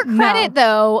 to her credit, no.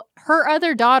 though, her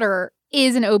other daughter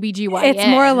is an OBGYN. It's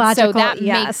more logical, so that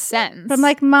yes. makes sense. But I'm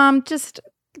like, Mom, just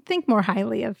think more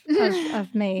highly of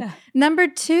me. Number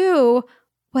two,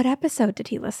 what episode did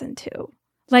he listen to?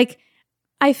 Like,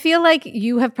 I feel like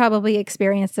you have probably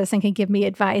experienced this and can give me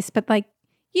advice, but like,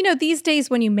 these days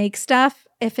when you make stuff,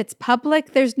 if it's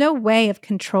public, there's no way of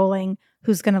controlling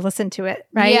who's going to listen to it,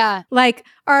 right? Yeah. Like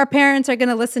our parents are going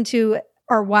to listen to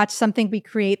or watch something we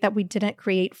create that we didn't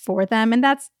create for them. And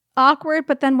that's awkward.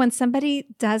 But then when somebody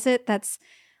does it, that's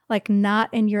like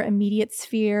not in your immediate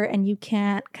sphere and you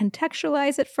can't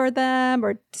contextualize it for them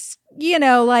or,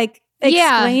 like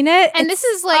explain it. And it's this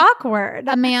is like awkward.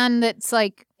 a man that's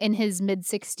like in his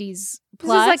mid-60s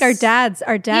plus. This is like our dad's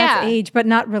Yeah. age, but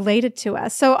not related to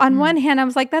us. So on one hand, I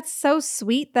was like, that's so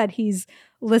sweet that he's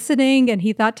listening and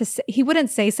he thought he wouldn't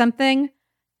say something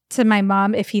to my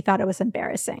mom if he thought it was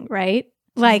embarrassing, right?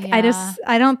 Like, Yeah.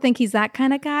 I don't think he's that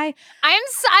kind of guy. I'm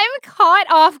caught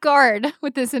off guard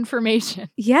with this information.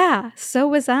 Yeah, so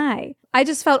was I. I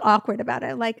just felt awkward about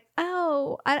it. Like,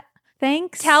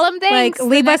 thanks. Tell him thanks. Like, the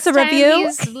leave us next a time review.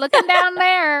 He's looking down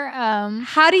there.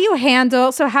 How do you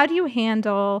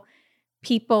handle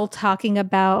people talking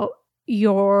about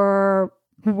your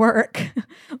work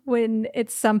when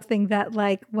it's something that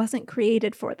like wasn't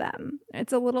created for them.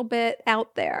 It's a little bit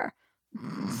out there.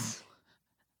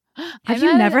 Have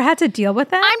you never had to deal with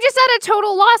that? I'm just at a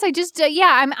total loss. I just,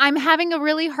 I'm having a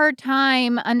really hard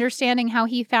time understanding how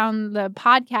he found the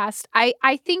podcast. I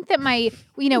think that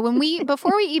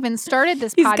before we even started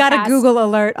this podcast. He's got a Google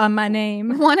alert on my name.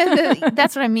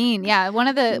 That's what I mean. Yeah. One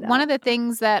of the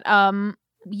things that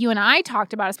you and I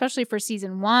talked about, especially for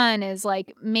season 1, is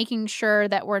like making sure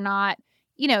that we're not,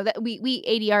 that we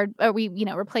ADR, or we,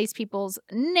 replace people's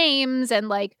names and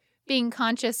like, being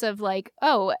conscious of like,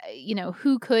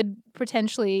 who could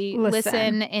potentially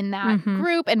listen in that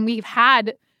group. And we've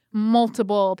had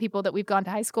multiple people that we've gone to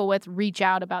high school with reach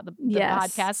out about the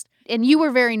podcast. And you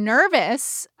were very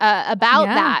nervous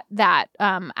about that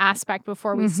aspect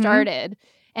before we started.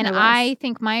 And I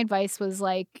think my advice was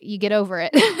like, you get over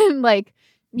it. Like,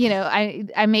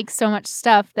 I make so much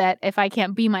stuff that if I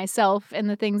can't be myself in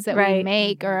the things that we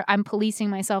make, or I'm policing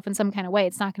myself in some kind of way,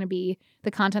 it's not going to be the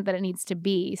content that it needs to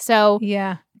be. So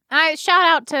I shout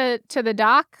out to the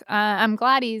doc. I'm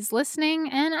glad he's listening,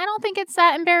 and I don't think it's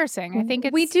that embarrassing. I think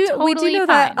it's we do know fine.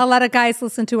 that a lot of guys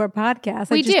listen to our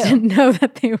podcast. I just didn't know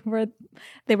that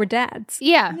they were dads.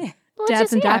 Yeah. Well,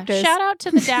 dads and doctors. Shout out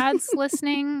to the dads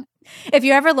listening. If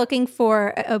you're ever looking for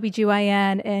an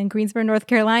OBGYN in Greensboro, North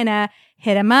Carolina,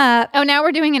 hit him up. Oh, now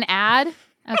we're doing an ad?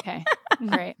 Okay,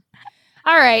 great.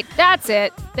 All right, that's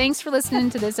it. Thanks for listening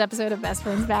to this episode of Best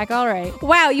Friends Back. All right.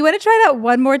 Wow, you want to try that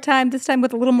one more time, this time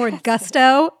with a little more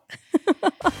gusto? All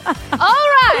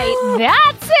right,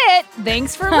 that's it.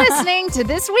 Thanks for listening to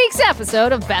this week's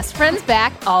episode of Best Friends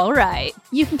Back. All right.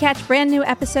 You can catch brand new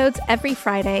episodes every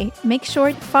Friday. Make sure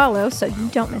you follow so you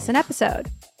don't miss an episode.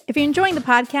 If you're enjoying the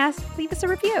podcast, leave us a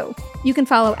review. You can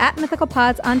follow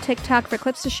 @MythicalPods on TikTok for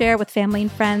clips to share with family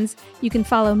and friends. You can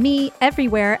follow me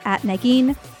everywhere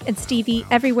 @Nagin and Stevie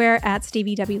everywhere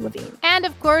 @Stevie W. Levine. And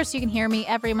of course, you can hear me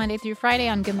every Monday through Friday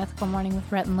on Good Mythical Morning with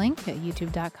Rhett and Link at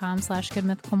youtube.com/Good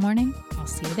Mythical Morning. I'll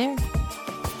see you there.